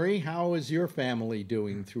 Mr. Neary, how is your family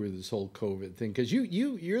doing through this whole COVID thing? Because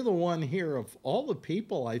you're the one here of all the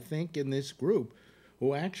people, I think, in this group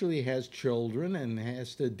who actually has children and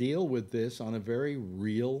has to deal with this on a very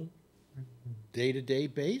real, day-to-day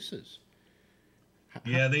basis.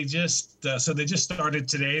 Yeah, they just they just started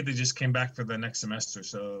today. They just came back for the next semester.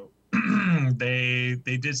 So they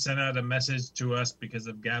did send out a message to us because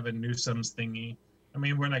of Gavin Newsom's thingy. I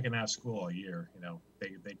mean, we're not going to have school all year.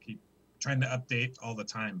 They keep trying to update all the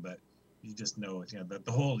time, but you just know that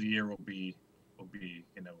the whole year will be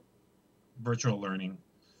virtual learning.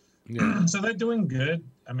 Yeah. So they're doing good.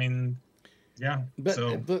 I mean, yeah. But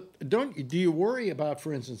do you worry about,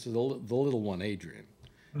 for instance, the little one, Adrian?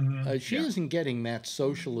 She isn't getting that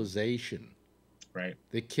socialization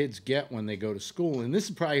that kids get when they go to school. And this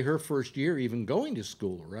is probably her first year even going to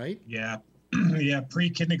school, right? Yeah.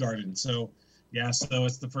 Pre-kindergarten. So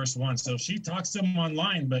it's the first one. So she talks to them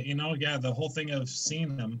online, but the whole thing of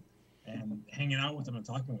seeing them and hanging out with them and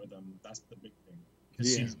talking with them, that's the big thing.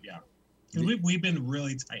 Because we've been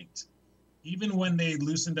really tight. Even when they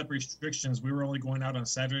loosened up restrictions, we were only going out on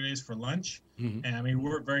Saturdays for lunch. And I mean,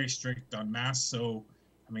 we're very strict on masks. So,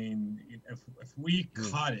 I mean, if we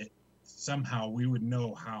caught it somehow, we would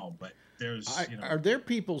know how. But there's, Are there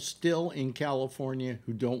people still in California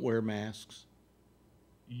who don't wear masks?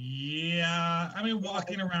 Yeah. I mean,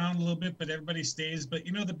 walking around a little bit, but everybody stays. But,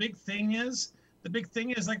 the big thing is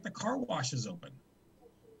like the car wash is open.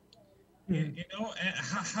 And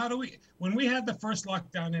how do when we had the first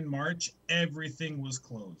lockdown in March, everything was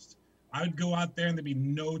closed. I would go out there and there'd be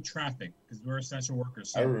no traffic because we're essential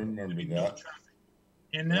workers. So I remember that. No traffic.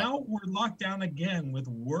 And now we're locked down again with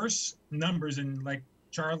worse numbers. And like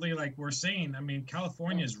Charlie, like we're saying, I mean,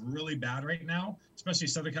 California is really bad right now, especially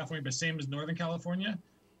Southern California, but same as Northern California.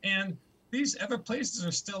 And these other places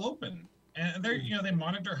are still open. And they're, they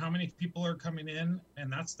monitor how many people are coming in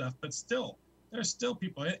and that stuff, but still. There's still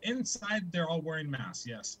people inside. They're all wearing masks.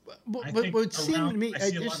 Yes, but it seemed to me I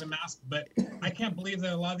see a lot of masks, but I can't believe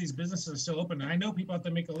that a lot of these businesses are still open. And I know people have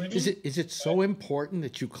to make a living. Is it so important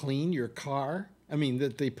that you clean your car? I mean,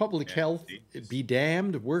 that the public health be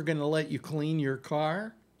damned. We're going to let you clean your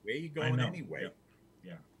car. Where are you going anyway?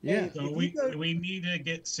 Yeah. So we need to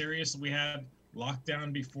get serious. We had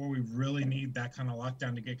lockdown before. We really need that kind of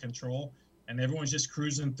lockdown to get control. And everyone's just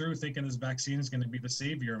cruising through thinking this vaccine is going to be the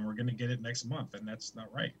savior and we're going to get it next month. And that's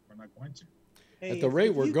not right. We're not going to. At the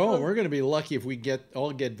rate we're going, we're going to be lucky if we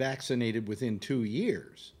all get vaccinated within 2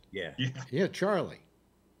 years. Yeah, Charlie.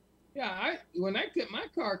 Yeah, when I get my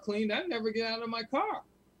car cleaned, I never get out of my car.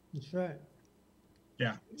 That's right.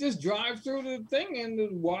 Yeah. Just drive through the thing and the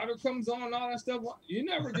water comes on, all that stuff. You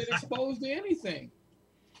never get exposed to anything.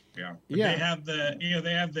 Yeah. They have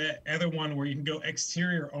the other one where you can go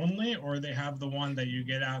exterior only, or they have the one that you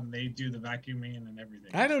get out and they do the vacuuming and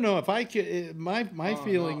everything. I don't know if I could. My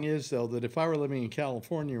feeling is though that if I were living in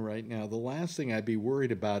California right now, the last thing I'd be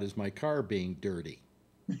worried about is my car being dirty.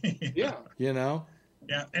 Yeah.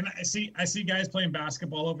 Yeah, and I see guys playing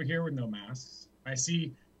basketball over here with no masks. I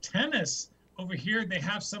see tennis over here. They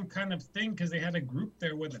have some kind of thing because they had a group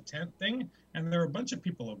there with a tent thing, and there are a bunch of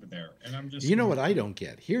people over there. And I'm just, what I don't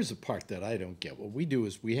get. Here's the part that I don't get. What we do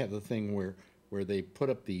is we have the thing where they put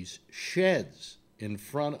up these sheds in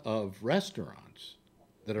front of restaurants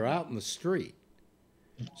that are out in the street.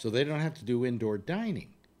 so they don't have to do indoor dining.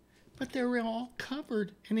 But they're all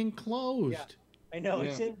covered and enclosed. Yeah. I know,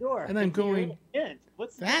 it's indoor. And I'm going,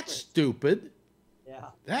 what's the that's difference? stupid. Yeah.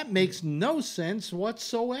 That makes no sense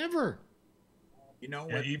whatsoever. You know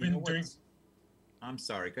Yeah, what? even during. I'm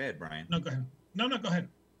sorry. Go ahead, Brian. No, go ahead. No, go ahead.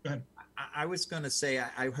 Go ahead. I was going to say,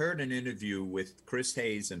 I heard an interview with Chris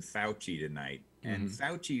Hayes and Fauci tonight, and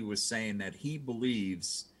Fauci was saying that he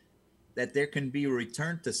believes that there can be a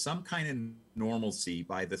return to some kind of normalcy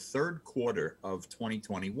by the third quarter of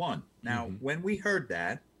 2021. Now, when we heard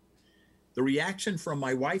that, the reaction from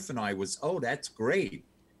my wife and I was, oh, that's great.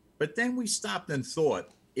 But then we stopped and thought,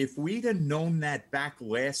 if we'd have known that back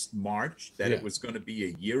last March, that it was going to be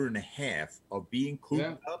a year and a half of being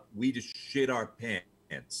cooped up, we'd have shit our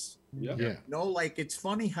pants. Yeah. No, like, it's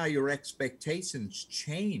funny how your expectations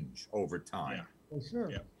change over time. For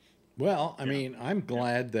sure. Yeah. Well, I mean, I'm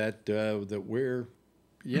glad that that we're,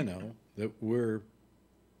 that we're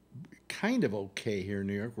kind of okay here in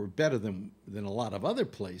New York. We're better than a lot of other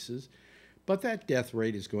places, but that death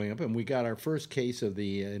rate is going up, and we got our first case of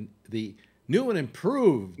the new and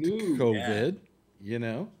improved COVID.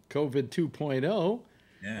 COVID 2.0.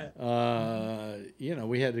 Yeah.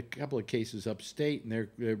 We had a couple of cases upstate, and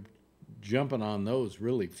they're jumping on those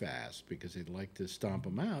really fast because they'd like to stomp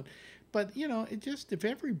them out. But, it just, if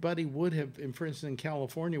everybody would have, for instance, in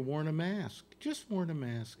California, worn a mask,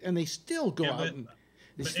 and they still go out and...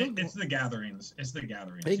 It's the gatherings. It's the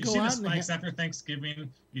gatherings. They You go see the out and spikes after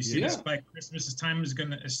Thanksgiving. You see the spike. Christmas time is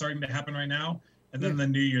starting to happen right now. And then the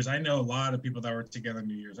New Year's. I know a lot of people that were together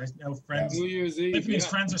New Year's. I know friends. New Year's Eve. Tiffany's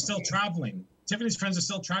friends are still traveling. Tiffany's friends are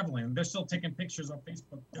still traveling. They're still taking pictures on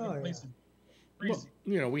Facebook. Places.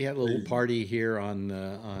 Well, we had a little party here on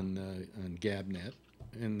Gabnet,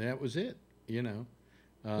 and that was it. I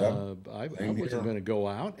wasn't going to go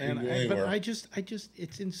out, but I just,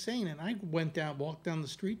 it's insane. And I walked down the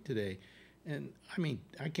street today, and I mean,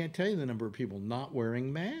 I can't tell you the number of people not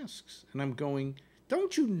wearing masks, and I'm going,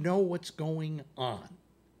 don't you know what's going on?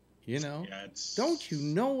 Don't you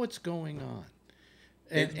know what's going on?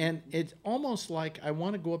 And it's almost like I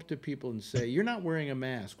want to go up to people and say, you're not wearing a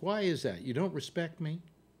mask. Why is that? You don't respect me?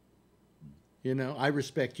 I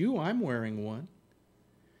respect you. I'm wearing one.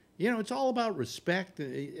 It's all about respect.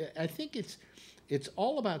 I think it's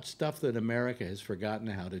all about stuff that America has forgotten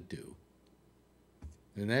how to do.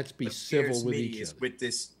 And that's be civil with each other. With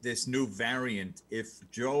this new variant, if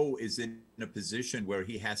Joe is in a position where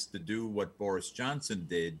he has to do what Boris Johnson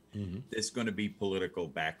did, there's going to be political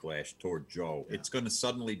backlash toward Joe. Yeah. It's going to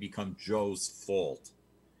suddenly become Joe's fault.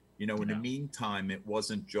 In the meantime, it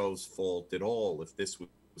wasn't Joe's fault at all. If this was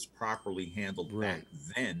properly handled back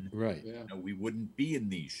then, we wouldn't be in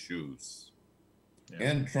these shoes. Yeah.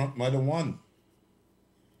 And Trump might have won.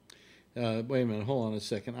 Wait a minute, hold on a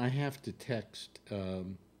second. I have to text. I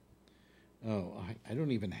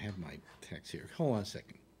don't even have my text here. Hold on a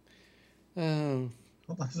second. Hold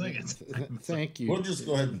on a second. Thank you. We'll just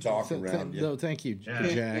go ahead and talk around you. No, thank you,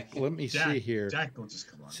 Jack. Let me see here. Jack will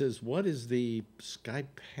just come on. It says, what is the Skype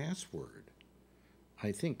password?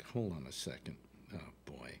 I think, hold on a second. Oh,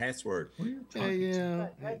 boy. Password. What are you talking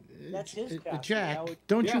about? That's his password. Jack,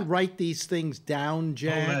 don't you write these things down,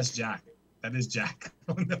 Jack? Oh, that's Jack. That is Jack.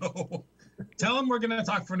 Oh, no. Tell him we're going to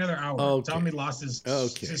talk for another hour. Okay. Tell him he lost his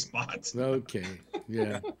spot. Okay.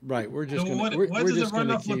 Yeah. Right. We're just so going to... What does the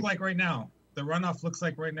runoff look like right now? The runoff looks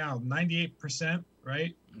like right now, 98%,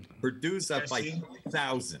 right? Purdue's up by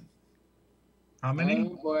 1,000. How many?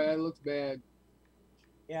 Oh, boy, that looks bad.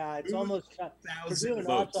 Yeah, it's almost... Purdue and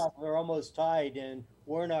Ossoff are almost tied, and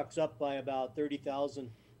Warnock's up by about 30,000.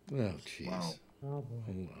 Oh, jeez. Wow. Oh, boy.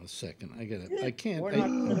 Hold on a second. I can't...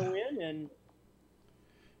 Warnock's going to win,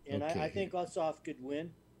 and I think Ossoff could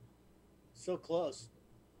win. So close.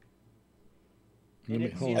 I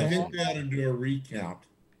think they ought to do a recount.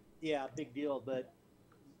 Yeah, big deal, but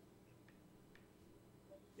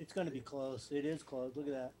it's going to be close. It is close. Look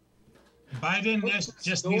at that. Biden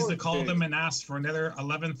just needs to call them and ask for another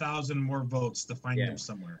 11,000 more votes to find them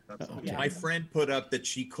somewhere. That's all. My friend put up that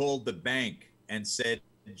she called the bank and said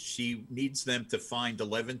she needs them to find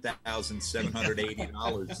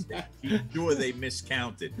 $11,780. She's sure they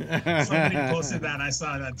miscounted. Somebody posted that. I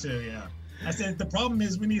saw that too. Yeah. I said the problem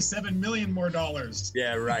is we need $7 million more dollars.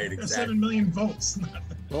 Yeah, right. Exactly. 7 million votes.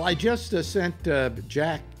 Well, I just sent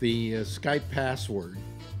Jack the Skype password.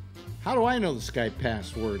 How do I know the Skype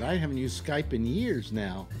password? I haven't used Skype in years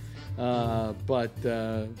now. But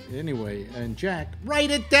anyway, and Jack, write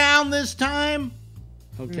it down this time.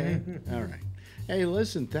 Okay. All right. Hey,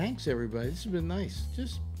 listen, thanks everybody. This has been nice.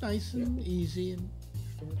 Just nice and easy and,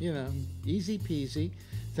 easy peasy.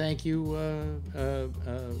 thank you,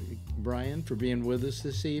 Brian, for being with us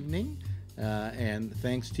this evening. And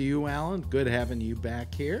thanks to you, Alan. Good having you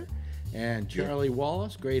back here. And Charlie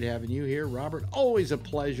Wallace, great having you here. Robert, always a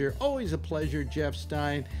pleasure. Always a pleasure, Jeff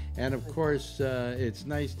Stein. And of course, it's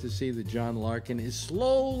nice to see that John Larkin is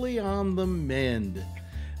slowly on the mend.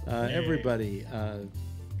 Everybody,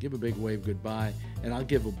 give a big wave goodbye. And I'll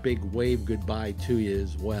give a big wave goodbye to you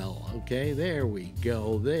as well. Okay, there we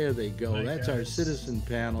go. There they go. Bye, That's guys. our citizen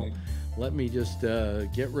panel. Let me just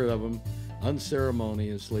get rid of them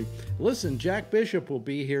unceremoniously. Listen, Jack Bishop will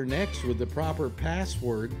be here next with the proper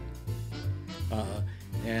password.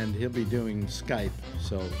 And he'll be doing Skype,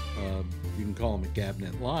 so you can call him at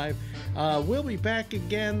Gabnet Live. We'll be back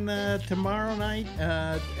again tomorrow night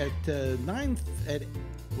at 9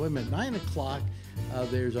 o'clock.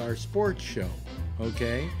 There's our sports show,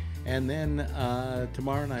 okay? And then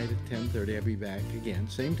tomorrow night at 10:30, I'll be back again.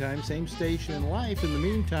 Same time, same station, live. In the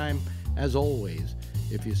meantime, as always,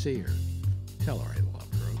 if you see her, tell her I love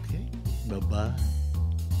her, okay? Bye-bye.